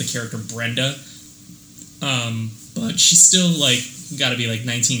older. That's the character Brenda. but she's still like got to be like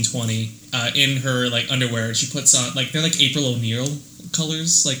 19, 20 in her like underwear. She puts on like they're like April O'Neil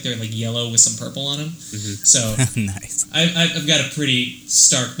colors, like they're like yellow with some purple on them. Mm-hmm. So Nice. I've got a pretty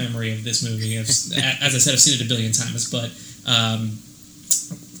stark memory of this movie. As I said, I've seen it a billion times, but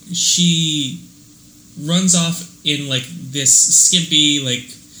she runs off in like this skimpy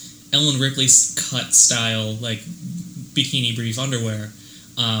like Ellen Ripley cut style like bikini brief underwear,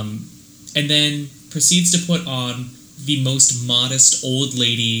 and then proceeds to put on the most modest old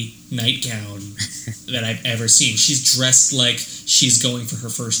lady nightgown that I've ever seen. She's dressed like she's going for her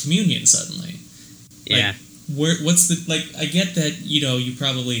first communion suddenly. Yeah. Like, what's the, like, I get that, you know, you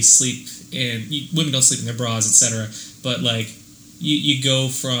probably sleep and women don't sleep in their bras, etc. But like, you go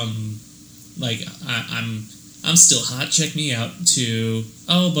from like, I'm still hot, check me out, to,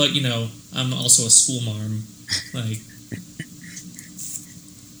 oh, but you know, I'm also a school marm. Like,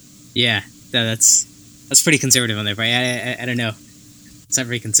 Yeah. No, that's pretty conservative on their part. I don't know. It's not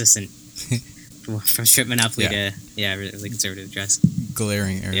very consistent. From strip Monopoly to really conservative dress.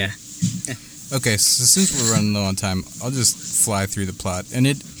 Glaring error. Yeah. Okay, so since we're running low on time, I'll just fly through the plot, and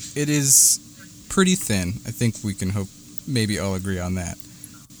it is pretty thin. I think we can maybe all agree on that.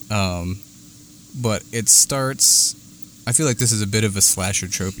 But it starts. I feel like this is a bit of a slasher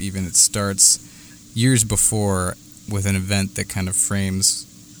trope. Even it starts years before with an event that kind of frames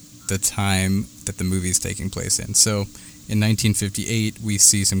the time that the movie is taking place in. So, in 1958, we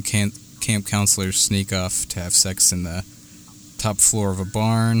see some camp counselors sneak off to have sex in the top floor of a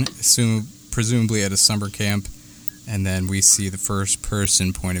barn, presumably at a summer camp, and then we see the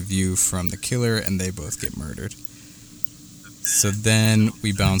first-person point of view from the killer, and they both get murdered. So then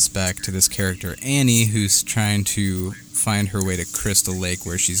we bounce back to this character, Annie, who's trying to find her way to Crystal Lake,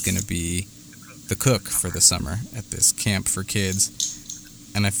 where she's going to be the cook for the summer at this camp for kids.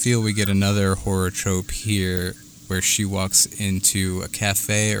 And I feel we get another horror trope here, where she walks into a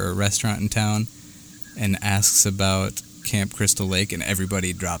cafe or a restaurant in town and asks about Camp Crystal Lake, and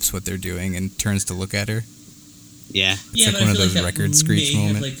everybody drops what they're doing and turns to look at her. Yeah. It's like one of those record screech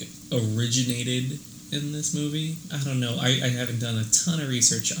moments. Like originated in this movie. I don't know. I haven't done a ton of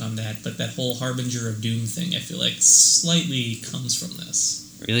research on that, but that whole Harbinger of Doom thing, I feel like slightly comes from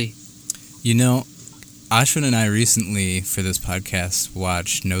this. Really? You know, Ashwin and I recently, for this podcast,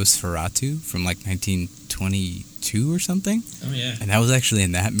 watched Nosferatu from like 1922 or something. Oh, yeah. And that was actually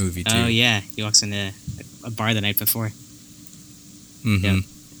in that movie, too. Oh, yeah. He walks into a bar the night before. Mm-hmm. Yep.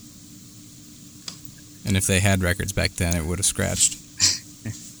 And if they had records back then, it would have scratched.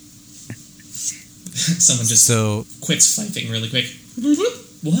 Someone just quits fiping really quick.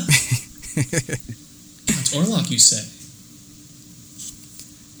 What? Count Orlok, you say?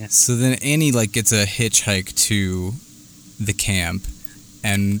 Yeah. So then Annie gets a hitchhike to the camp,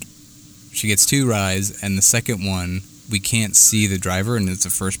 and she gets 2 rides, and the second one we can't see the driver, and it's a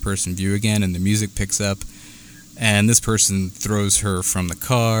first-person view again, and the music picks up, and this person throws her from the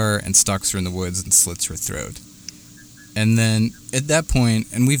car and stalks her in the woods and slits her throat. And then at that point,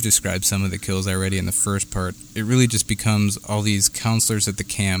 and we've described some of the kills already in the first part, it really just becomes all these counselors at the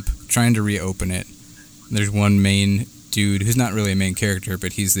camp trying to reopen it. There's one main dude who's not really a main character,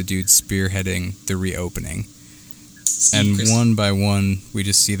 but he's the dude spearheading the reopening. And one by one, we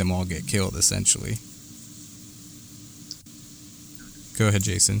just see them all get killed, essentially. Go ahead,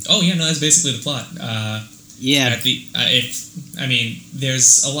 Jason. Oh, yeah, no, that's basically the plot. Yeah.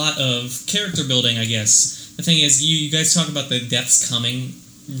 There's a lot of character building, I guess. The thing is, you guys talk about the deaths coming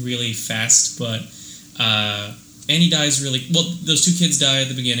really fast, but Annie dies really... Well, those 2 kids die at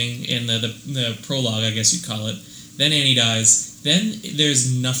the beginning in the prologue, I guess you'd call it. Then Annie dies. Then there's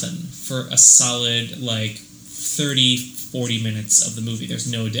nothing for a solid, 30, 40 minutes of the movie. There's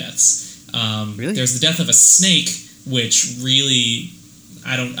no deaths. Really? There's the death of a snake, which really...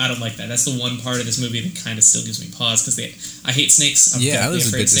 I don't like that. That's the one part of this movie that kind of still gives me pause, because I hate snakes. I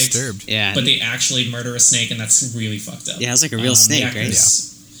was a bit snakes, disturbed. Yeah. But they actually murder a snake, and that's really fucked up. Yeah, it was like a real snake, right?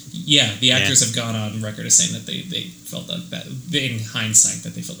 Yeah, the actors have gone on record as saying that they felt that in hindsight,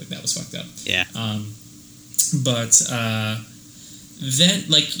 that they felt like that was fucked up. Yeah. But then,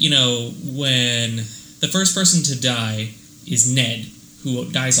 when the first person to die is Ned, who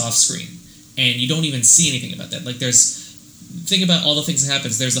dies off screen, and you don't even see anything about that. Think about all the things that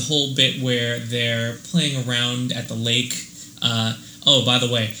happens. There's a whole bit where they're playing around at the lake. Oh, by the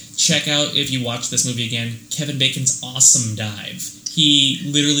way, check out, if you watch this movie again, Kevin Bacon's awesome dive. He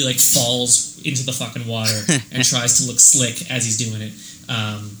literally falls into the fucking water and tries to look slick as he's doing it.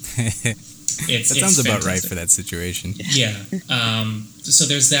 That sounds about right for that situation. Yeah. So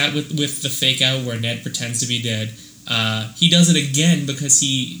there's that with the fake out where Ned pretends to be dead. He does it again because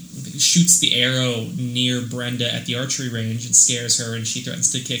shoots the arrow near Brenda at the archery range and scares her, and she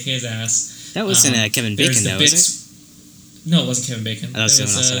threatens to kick his ass. That wasn't Kevin Bacon, though, was it? No, it wasn't Kevin Bacon. Oh, it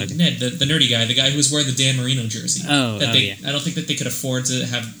was Ned, the nerdy guy, the guy who was wearing the Dan Marino jersey. Yeah. I don't think that they could afford to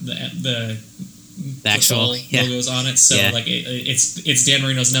have the actual logos on it. So like it's Dan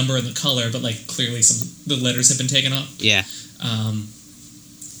Marino's number and the color, but like clearly the letters have been taken off. Yeah.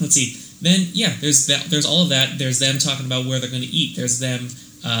 Let's see. Then there's all of that. There's them talking about where they're going to eat. There's them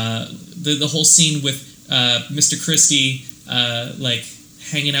the whole scene with Mr. Christie like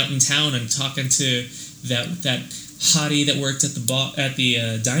hanging out in town and talking to that hottie that worked at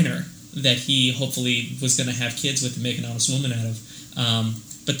the diner that he hopefully was going to have kids with and make an honest woman out of.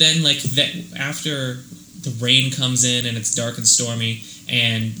 But then like that after the rain comes in and it's dark and stormy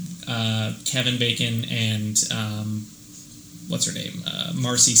and Kevin Bacon and what's her name?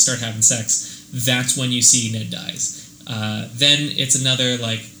 Marcy start having sex. That's when you see Ned dies. Then it's another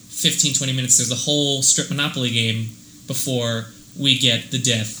like 15-20 minutes. There's a whole strip Monopoly game before we get the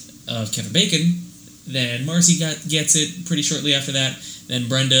death of Kevin Bacon. Then Marcy gets it pretty shortly after that. Then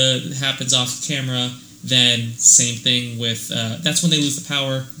Brenda happens off camera. Then same thing with that's when they lose the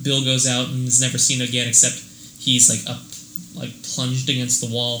power. Bill goes out and is never seen again except he's like plunged against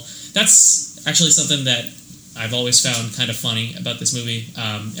the wall. That's actually something that I've always found kind of funny about this movie.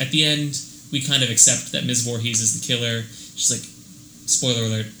 At the end, we kind of accept that Ms. Voorhees is the killer. She's like, spoiler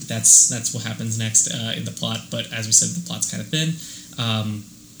alert, that's what happens next in the plot. But as we said, the plot's kind of thin.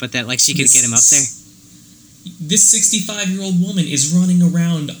 But that, like, she could get him up there? This 65-year-old woman is running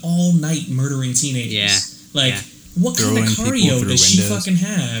around all night murdering teenagers. Yeah. Like, what kind of cardio does she fucking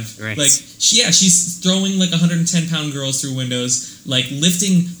have? Right. Like, she's throwing like 110-pound girls through windows, like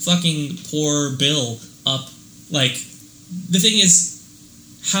lifting fucking poor Bill up. Like, the thing is,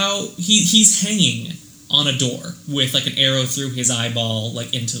 how he's hanging on a door with like an arrow through his eyeball,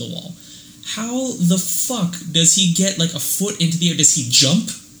 like into the wall. How the fuck does he get like a foot into the air? Does he jump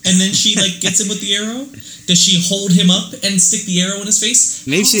and then she like gets him with the arrow? Does she hold him up and stick the arrow in his face?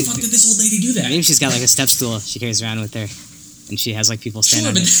 How the fuck did this old lady do that? Maybe she's got like a step stool she carries around with her, and she has like people stand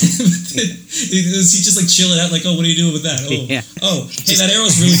on it. Does he just like chill it out? Like, oh, what are you doing with that? Oh, yeah. Oh, hey, that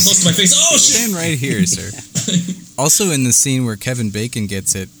arrow's really close to my face. Oh shit! Stand right here, sir. Also, in the scene where Kevin Bacon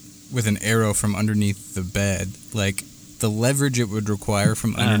gets it with an arrow from underneath the bed, like the leverage it would require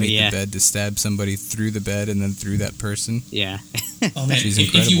from underneath the bed to stab somebody through the bed and then through that person. Yeah. Oh man,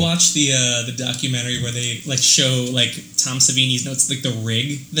 if you watch the documentary where they like show like Tom Savini's notes, like the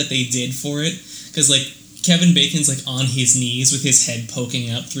rig that they did for it, because like Kevin Bacon's like on his knees with his head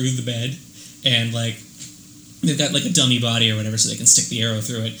poking out through the bed, and like they've got like a dummy body or whatever so they can stick the arrow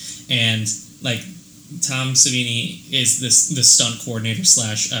through it, and like Tom Savini is the stunt coordinator /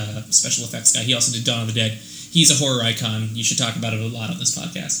 special effects guy. He also did Dawn of the Dead. He's a horror icon. You should talk about it a lot on this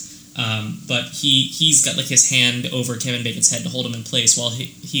podcast. But he's got like his hand over Kevin Bacon's head to hold him in place while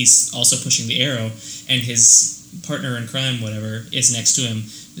he's also pushing the arrow, and his partner in crime, whatever, is next to him,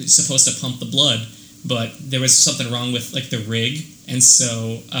 supposed to pump the blood, but there was something wrong with like the rig, and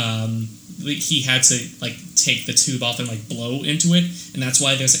so he had to like take the tube off and like blow into it, and that's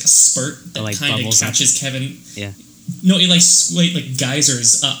why there's like a spurt that like kind of catches Kevin. Yeah. No, it like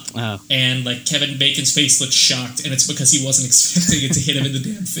geysers up. Wow. And like Kevin Bacon's face looks shocked, and it's because he wasn't expecting it to hit him in the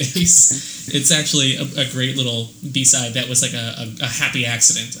damn face. It's actually a great little B-side that was like a happy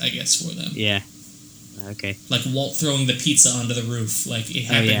accident, I guess, for them. Yeah. Okay. Like Walt throwing the pizza onto the roof. Like it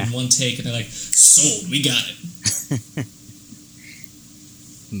happened in one take, and they're like, sold, we got it.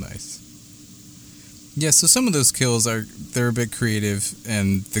 Nice. Yeah, so some of those kills they're a bit creative,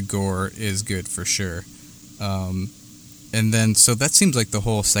 and the gore is good for sure. And then, so that seems like the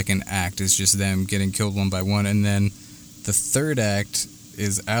whole second act is just them getting killed one by one, and then the third act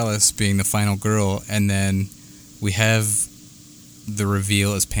is Alice being the final girl, and then we have the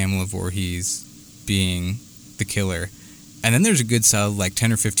reveal as Pamela Voorhees being the killer. And then there's a good solid, like,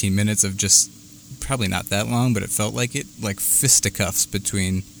 10 or 15 minutes of just, probably not that long, but it felt like it, like fisticuffs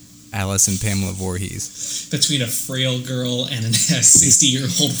between Alice and Pamela Voorhees. Between a frail girl and a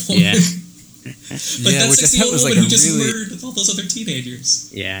 60-year-old woman. Yeah. Like that 60-year-old woman who just murdered all those other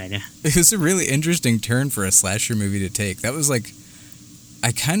teenagers. Yeah, I know. It was a really interesting turn for a slasher movie to take. That was like,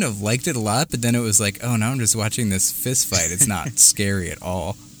 I kind of liked it a lot, but then it was like, oh, now I'm just watching this fist fight. It's not scary at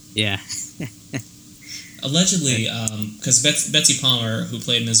all. Yeah. Allegedly, because Betsy Palmer, who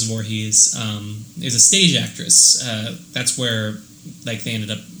played Mrs. Voorhees, is a stage actress. That's where like they ended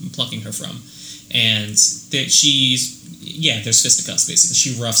up plucking her from, and there's fisticuffs basically.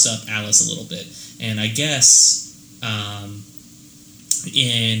 She roughs up Alice a little bit, and I guess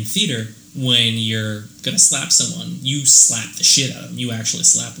in theater when you're gonna slap someone, you slap the shit out of them. You actually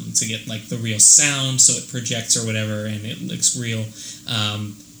slap them to get like the real sound, so it projects or whatever, and it looks real.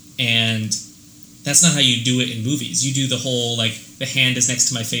 And that's not how you do it in movies. You do the whole like the hand is next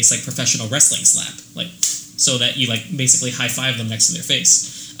to my face, like professional wrestling slap, like so that you like basically high five them next to their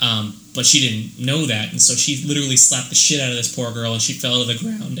face. But she didn't know that, and so she literally slapped the shit out of this poor girl, and she fell to the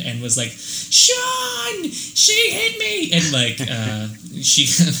ground and was like, "Sean, she hit me!" And like, she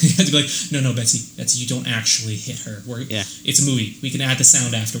had to be like, "No, Betsy, you don't actually hit her. It's a movie. We can add the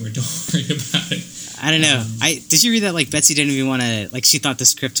sound afterward. Don't worry about it." I don't know. Did you read that? Like Betsy didn't even want to. Like she thought the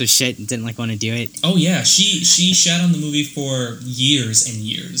script was shit and didn't like want to do it. Oh yeah, she shat on the movie for years and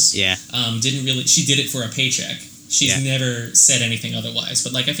years. Yeah. Didn't really. She did it for a paycheck. She's never said anything otherwise.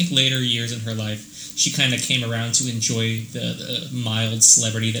 But like I think later years in her life, she kind of came around to enjoy the mild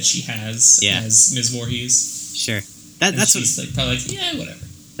celebrity that she has as Ms. Voorhees. Sure. That's she's like probably like, yeah, whatever.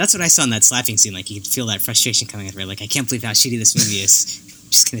 That's what I saw in that slapping scene. Like you could feel that frustration coming at her. Like I can't believe how shitty this movie is. I'm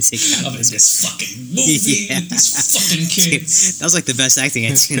just gonna take it out of this fucking movie. Yeah. These fucking kids. That was like the best acting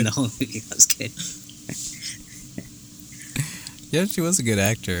I'd seen in the whole movie. That was good. Yeah, she was a good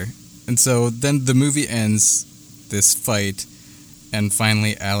actor. And so then the movie ends, this fight, and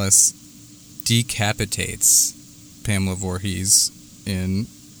finally Alice decapitates Pamela Voorhees in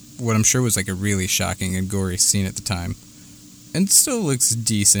what I'm sure was like a really shocking and gory scene at the time. And still looks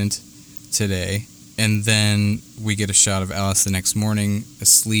decent today. And then we get a shot of Alice the next morning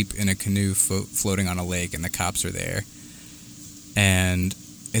asleep in a canoe floating on a lake, and the cops are there. And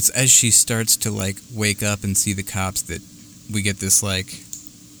it's as she starts to like wake up and see the cops that we get this like,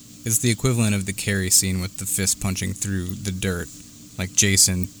 it's the equivalent of the Carrie scene with the fist punching through the dirt. Like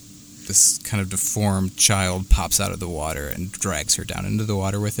Jason, this kind of deformed child, pops out of the water and drags her down into the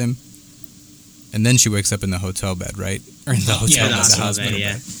water with him. And then she wakes up in the hotel bed, right? Or in the hotel bed, the hospital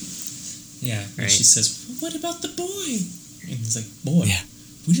bed. Yeah, and she says, "What about the boy?" And he's like, "Boy? Yeah.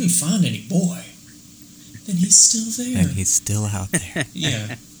 We didn't find any boy." Then he's still there. And he's still out there.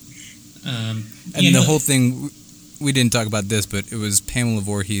 Yeah. And the whole thing, we didn't talk about this, but it was Pamela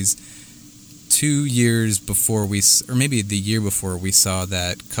Voorhees 2 years before or maybe the year before we saw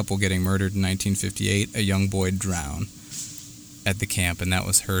that couple getting murdered in 1958, a young boy drown at the camp, and that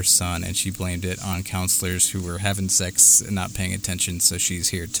was her son, and she blamed it on counselors who were having sex and not paying attention, so she's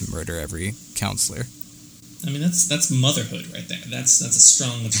here to murder every counselor. I mean, that's motherhood right there. That's a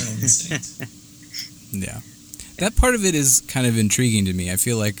strong maternal instinct. Yeah. That part of it is kind of intriguing to me. I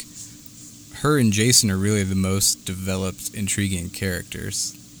feel like her and Jason are really the most developed, intriguing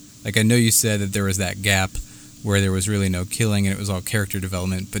characters. Like, I know you said that there was that gap where there was really no killing and it was all character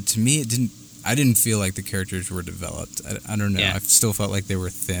development, but to me I didn't feel like the characters were developed. I don't know. Yeah. I still felt like they were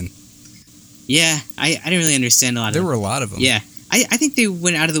thin. Yeah, I didn't really understand a lot of them. There were a lot of them. Yeah. I think they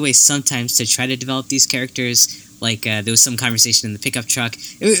went out of the way sometimes to try to develop these characters. Like, there was some conversation in the pickup truck.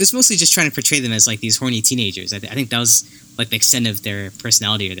 It was mostly just trying to portray them as, like, these horny teenagers. I think that was, like, the extent of their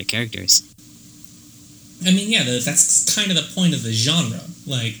personality or their characters. I mean, yeah, that's kind of the point of the genre.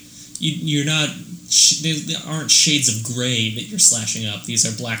 Like, you're not... There aren't shades of gray that you're slashing up. These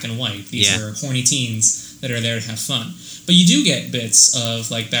are black and white. These are horny teens that are there to have fun. But you do get bits of,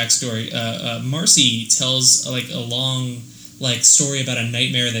 like, backstory. Marcy tells, like, a long... like story about a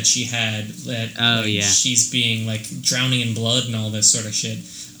nightmare that she had that she's being like drowning in blood and all this sort of shit,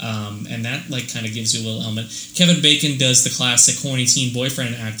 and that like kind of gives you a little element. Kevin Bacon does the classic horny teen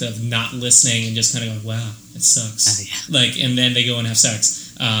boyfriend act of not listening and just kind of going, wow, it sucks, like, and then they go and have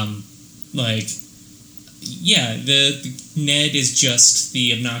sex. The Ned is just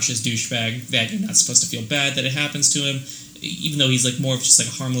the obnoxious douchebag that you're not supposed to feel bad that it happens to him, even though he's like more of just like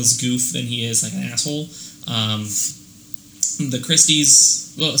a harmless goof than he is like an asshole. The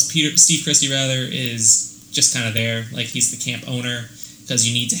Christies, Steve Christie rather, is just kind of there. Like, he's the camp owner because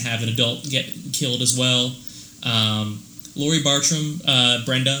you need to have an adult get killed as well. Laurie Bartram,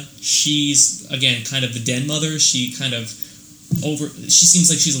 Brenda, she's, again, kind of the den mother. She seems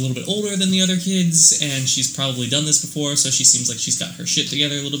like she's a little bit older than the other kids, and she's probably done this before, so she seems like she's got her shit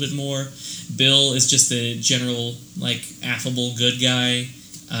together a little bit more. Bill is just the general, like, affable good guy.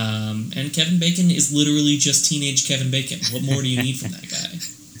 And Kevin Bacon is literally just teenage Kevin Bacon. What more do you need from that guy?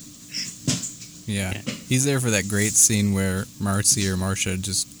 Yeah. He's there for that great scene where Marcy or Marcia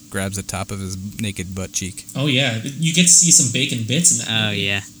just grabs the top of his naked butt cheek. Oh, yeah. You get to see some Bacon bits in that movie.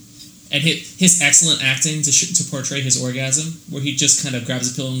 Oh, yeah. And his excellent acting to portray his orgasm, where he just kind of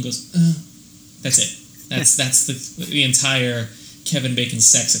grabs a pillow and goes, that's it. That's the entire Kevin Bacon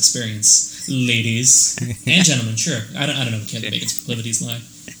sex experience, ladies and gentlemen. Sure, I don't know what Kevin Bacon's proclivities lie.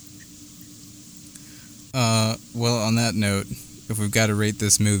 Well, on that note, if we've got to rate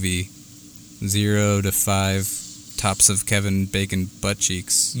this movie, 0 to 5 tops of Kevin Bacon butt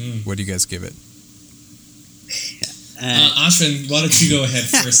cheeks, what do you guys give it? Ashwin, why don't you go ahead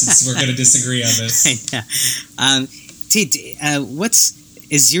first since we're going to disagree on this?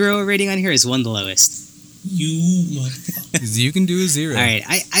 Is 0 a rating on here? Is 1 the lowest? You motherfucker. You can do a 0. All right,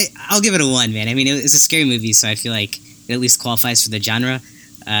 I'll give it a 1, man. I mean, it's a scary movie, so I feel like it at least qualifies for the genre.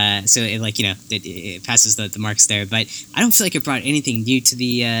 So it passes the marks there. But I don't feel like it brought anything new to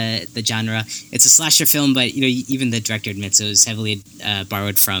the genre. It's a slasher film, but even the director admits it was heavily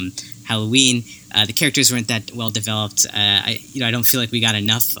borrowed from Halloween. The characters weren't that well developed. I don't feel like we got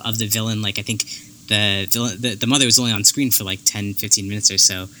enough of the villain. Like I think the mother was only on screen for like 10-15 minutes or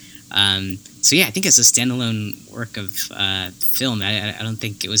so. So yeah, I think it's a standalone work of film. I don't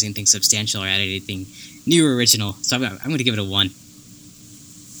think it was anything substantial or added anything new or original. So I'm going to give it a 1.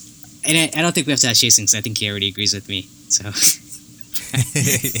 And I don't think we have to ask Jason because I think he already agrees with me. So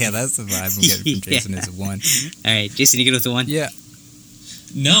yeah, that's the vibe I'm getting from Jason is a 1. All right, Jason, you good with the 1? Yeah.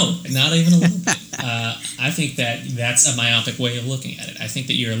 No, not even a little bit. I think that's a myopic way of looking at it. I think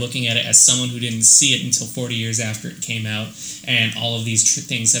that you're looking at it as someone who didn't see it until 40 years after it came out, and all of these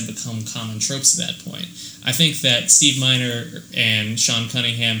things have become common tropes at that point. I think that Steve Miner and Sean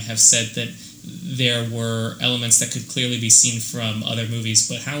Cunningham have said that there were elements that could clearly be seen from other movies,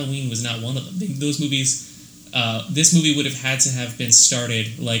 but Halloween was not one of them. Those movies, this movie would have had to have been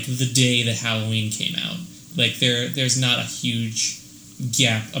started like the day that Halloween came out. Like there's not a huge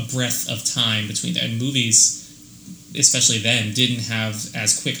gap, a breadth of time between them. And movies, especially then, didn't have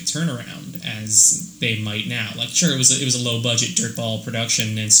as quick a turnaround as they might now. Like, sure, it was a low budget dirtball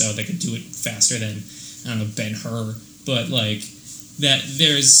production, and so they could do it faster than, I don't know, Ben-Hur. But like that,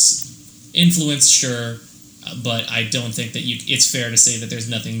 there's influence, sure, but I don't think that it's fair to say that there's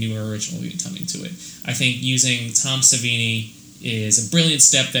nothing new or original coming to it. I think using Tom Savini is a brilliant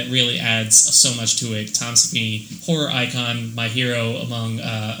step that really adds so much to it. Tom Savini, horror icon, my hero among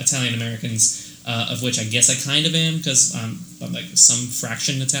Italian Americans, of which I guess I kind of am because I'm like some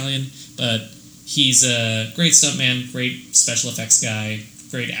fraction Italian, but he's a great stuntman, great special effects guy,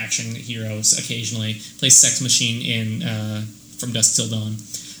 great action heroes occasionally, plays Sex Machine in From Dusk Till Dawn.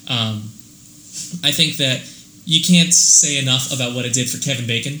 I think that you can't say enough about what it did for Kevin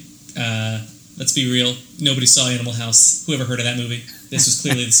Bacon. Let's be real. Nobody saw Animal House. Whoever heard of that movie? This was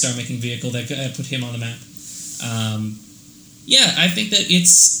clearly the star-making vehicle that put him on the map. I think that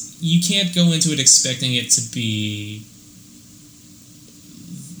you can't go into it expecting it to be,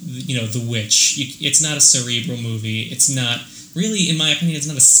 The Witch. It's not a cerebral movie. It's not, really, in my opinion, it's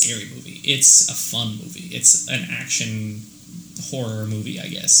not a scary movie. It's a fun movie. It's an action horror movie, I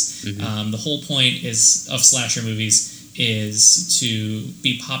guess. Mm-hmm. The whole point of slasher movies is to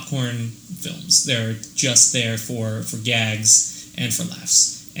be popcorn films. They're just there for gags and for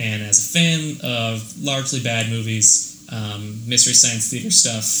laughs. And as a fan of largely bad movies, Mystery Science Theater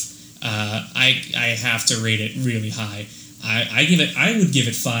stuff, I have to rate it really high. I would give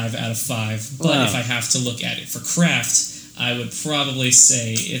it 5 out of 5, but wow. If I have to look at it for craft, I would probably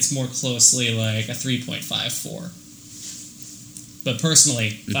say it's more closely like a 3.54. But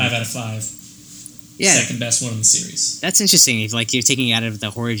personally, 5 out of 5. Yeah. Second best one in the series. That's interesting. If you're taking it out of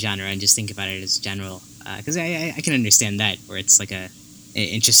the horror genre and just think about it as general, because I can understand that, where it's like an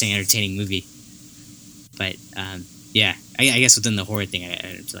interesting, entertaining movie. But I guess within the horror thing,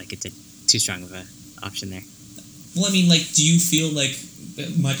 I feel like it's too strong of an option there. Well, I mean, do you feel like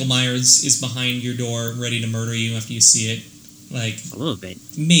Michael Myers is behind your door, ready to murder you after you see it? A little bit.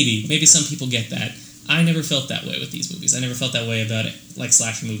 Maybe some people get that. I never felt that way with these movies. I never felt that way about it,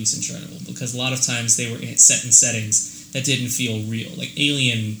 slasher movies in general, because a lot of times they were set in settings that didn't feel real. Like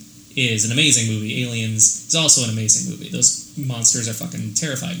Alien is an amazing movie. Aliens is also an amazing movie. Those monsters are fucking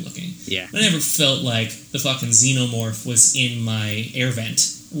terrifying looking. Yeah. But I never felt like the fucking xenomorph was in my air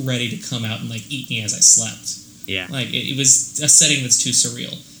vent, ready to come out and eat me as I slept. Yeah. It was a setting that's too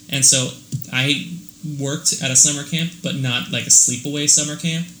surreal. And so I worked at a summer camp, but not a sleepaway summer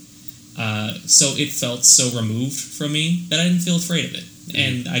camp. So it felt so removed from me that I didn't feel afraid of it. Mm-hmm.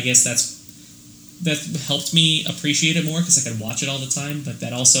 And I guess that helped me appreciate it more because I could watch it all the time, but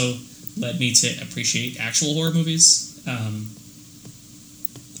that also led me to appreciate actual horror movies.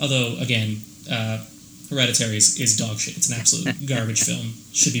 Although, again, Hereditary is dog shit. It's an absolute garbage film.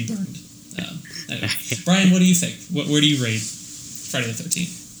 Should be burned. Anyway. Brian, what do you think? Where do you rate Friday the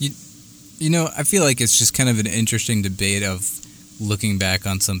 13th? I feel like it's just kind of an interesting debate of looking back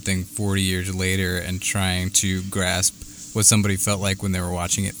on something 40 years later and trying to grasp what somebody felt like when they were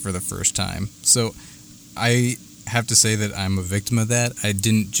watching it for the first time. So I have to say that I'm a victim of that. I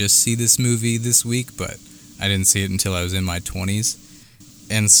didn't just see this movie this week, but I didn't see it until I was in my 20s.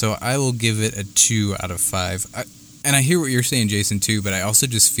 And so I will give it a 2 out of 5. And I hear what you're saying, Jason, too, but I also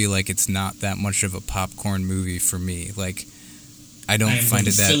just feel like it's not that much of a popcorn movie for me. Like, I don't find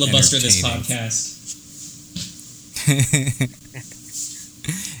it that filibuster entertaining. This podcast.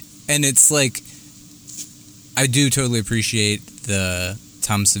 And it's like, I do totally appreciate the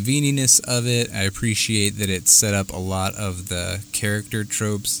Tom Savini-ness of it. I appreciate that it set up a lot of the character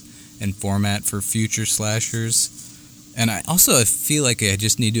tropes and format for future slashers. And I feel like I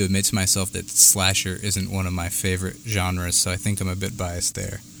just need to admit to myself that slasher isn't one of my favorite genres, so I think I'm a bit biased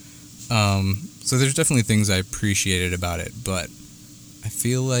there. So there's definitely things I appreciated about it, but I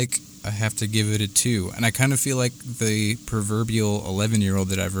feel like I have to give it a 2. And I kind of feel like the proverbial 11-year-old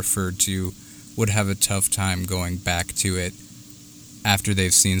that I've referred to would have a tough time going back to it after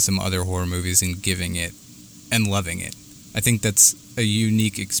they've seen some other horror movies and giving it and loving it. I think that's a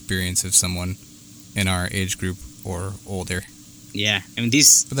unique experience of someone in our age group or older. Yeah, I mean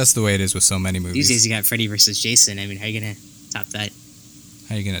But that's the way it is with so many movies. These days you got Freddy versus Jason. I mean, how are you gonna top that?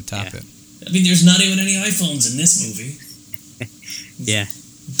 How are you gonna top it? I mean, there's not even any iPhones in this movie. Yeah.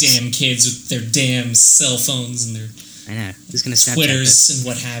 Damn kids with their damn cell phones and their I know. Who's gonna Snapchat Twitters this? and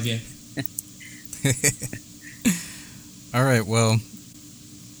what have you. All right, well,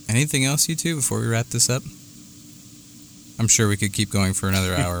 anything else, you two, before we wrap this up? I'm sure we could keep going for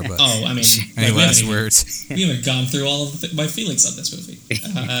another hour, but Oh, I mean, any we last haven't words? We haven't gone through all of my feelings on this movie.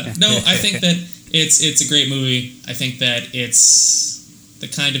 No, I think that it's a great movie. I think that it's the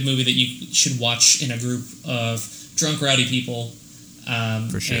kind of movie that you should watch in a group of drunk, rowdy people.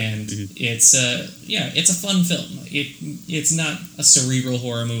 For sure. And it's a fun film. It's not a cerebral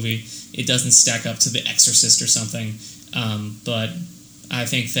horror movie. It doesn't stack up to The Exorcist or something. But I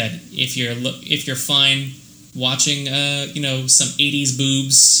think that if you're fine watching some 80s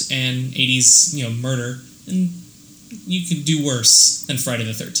boobs and 80s murder, then you could do worse than Friday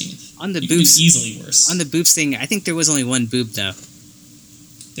the 13th. On the you boobs, could do easily worse. On the boobs thing, I think there was only one boob though.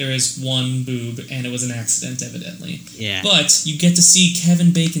 There is one boob, and it was an accident, evidently. Yeah. But you get to see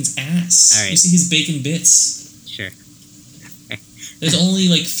Kevin Bacon's ass. All right. You see his bacon bits. Sure. There's only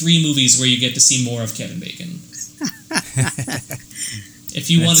like 3 movies where you get to see more of Kevin Bacon. If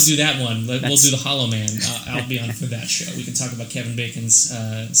you want to do that one, we'll do the Hollow Man. I'll be on for that show. We can talk about Kevin Bacon's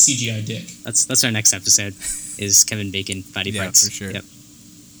CGI dick. That's our next episode. Is Kevin Bacon body parts? Yeah, for sure. Yep.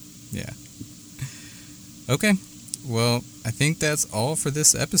 Yeah. Okay. Well, I think that's all for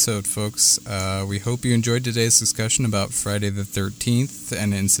this episode, folks. We hope you enjoyed today's discussion about Friday the 13th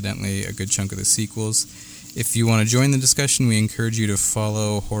and incidentally a good chunk of the sequels. If you want to join the discussion, we encourage you to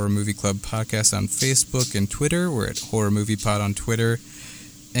follow Horror Movie Club Podcast on Facebook and Twitter. We're at Horror Movie Pod on Twitter.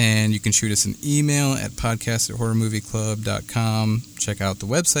 And you can shoot us an email at podcast@horrormovieclub.com. Check out the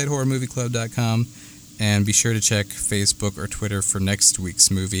website, horrormovieclub.com. And be sure to check Facebook or Twitter for next week's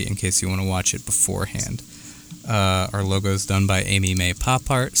movie in case you want to watch it beforehand. Our logo is done by Amy May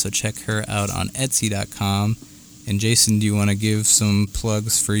Popart, so check her out on Etsy.com. And Jason, do you want to give some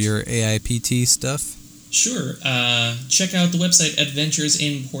plugs for your AIPT stuff? Sure. Check out the website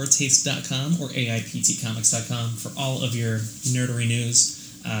adventuresinpoortaste.com or AIPTcomics.com for all of your nerdery news,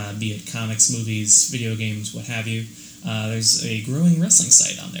 be it comics, movies, video games, what have you. There's a growing wrestling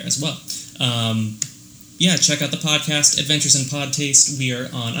site on there as well. Check out the podcast, Adventures in Pod Taste. We are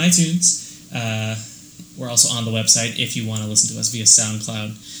on iTunes. We're also on the website if you want to listen to us via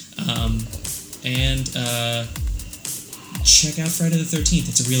SoundCloud. Check out Friday the 13th.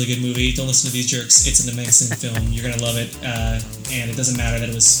 It's a really good movie. Don't listen to these jerks. It's an amazing film. You're going to love it. And it doesn't matter that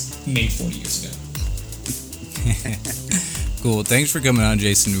it was made 40 years ago. Cool. Thanks for coming on,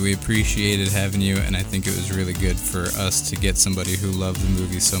 Jason. We appreciated having you, and I think it was really good for us to get somebody who loved the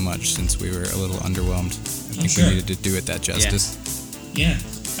movie so much since we were a little underwhelmed. I think we needed to do it that justice. Yeah.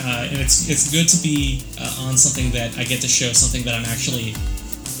 And it's good to be on something that I get to show something that I'm actually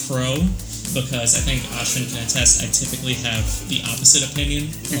pro, because I think Ashwin can attest I typically have the opposite opinion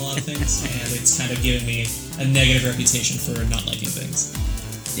on a lot of things, and it's kind of given me a negative reputation for not liking things.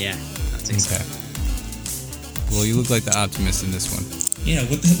 Yeah. Okay. Well, you look like the optimist in this one. Yeah,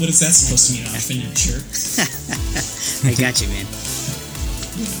 what is that supposed to mean, Ashwin, you jerk? I got you, man.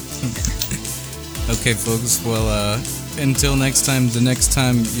 Okay, folks. Well, until next time, the next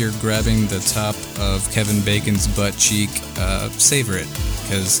time you're grabbing the top of Kevin Bacon's butt cheek, savor it,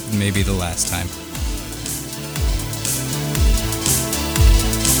 because maybe the last time.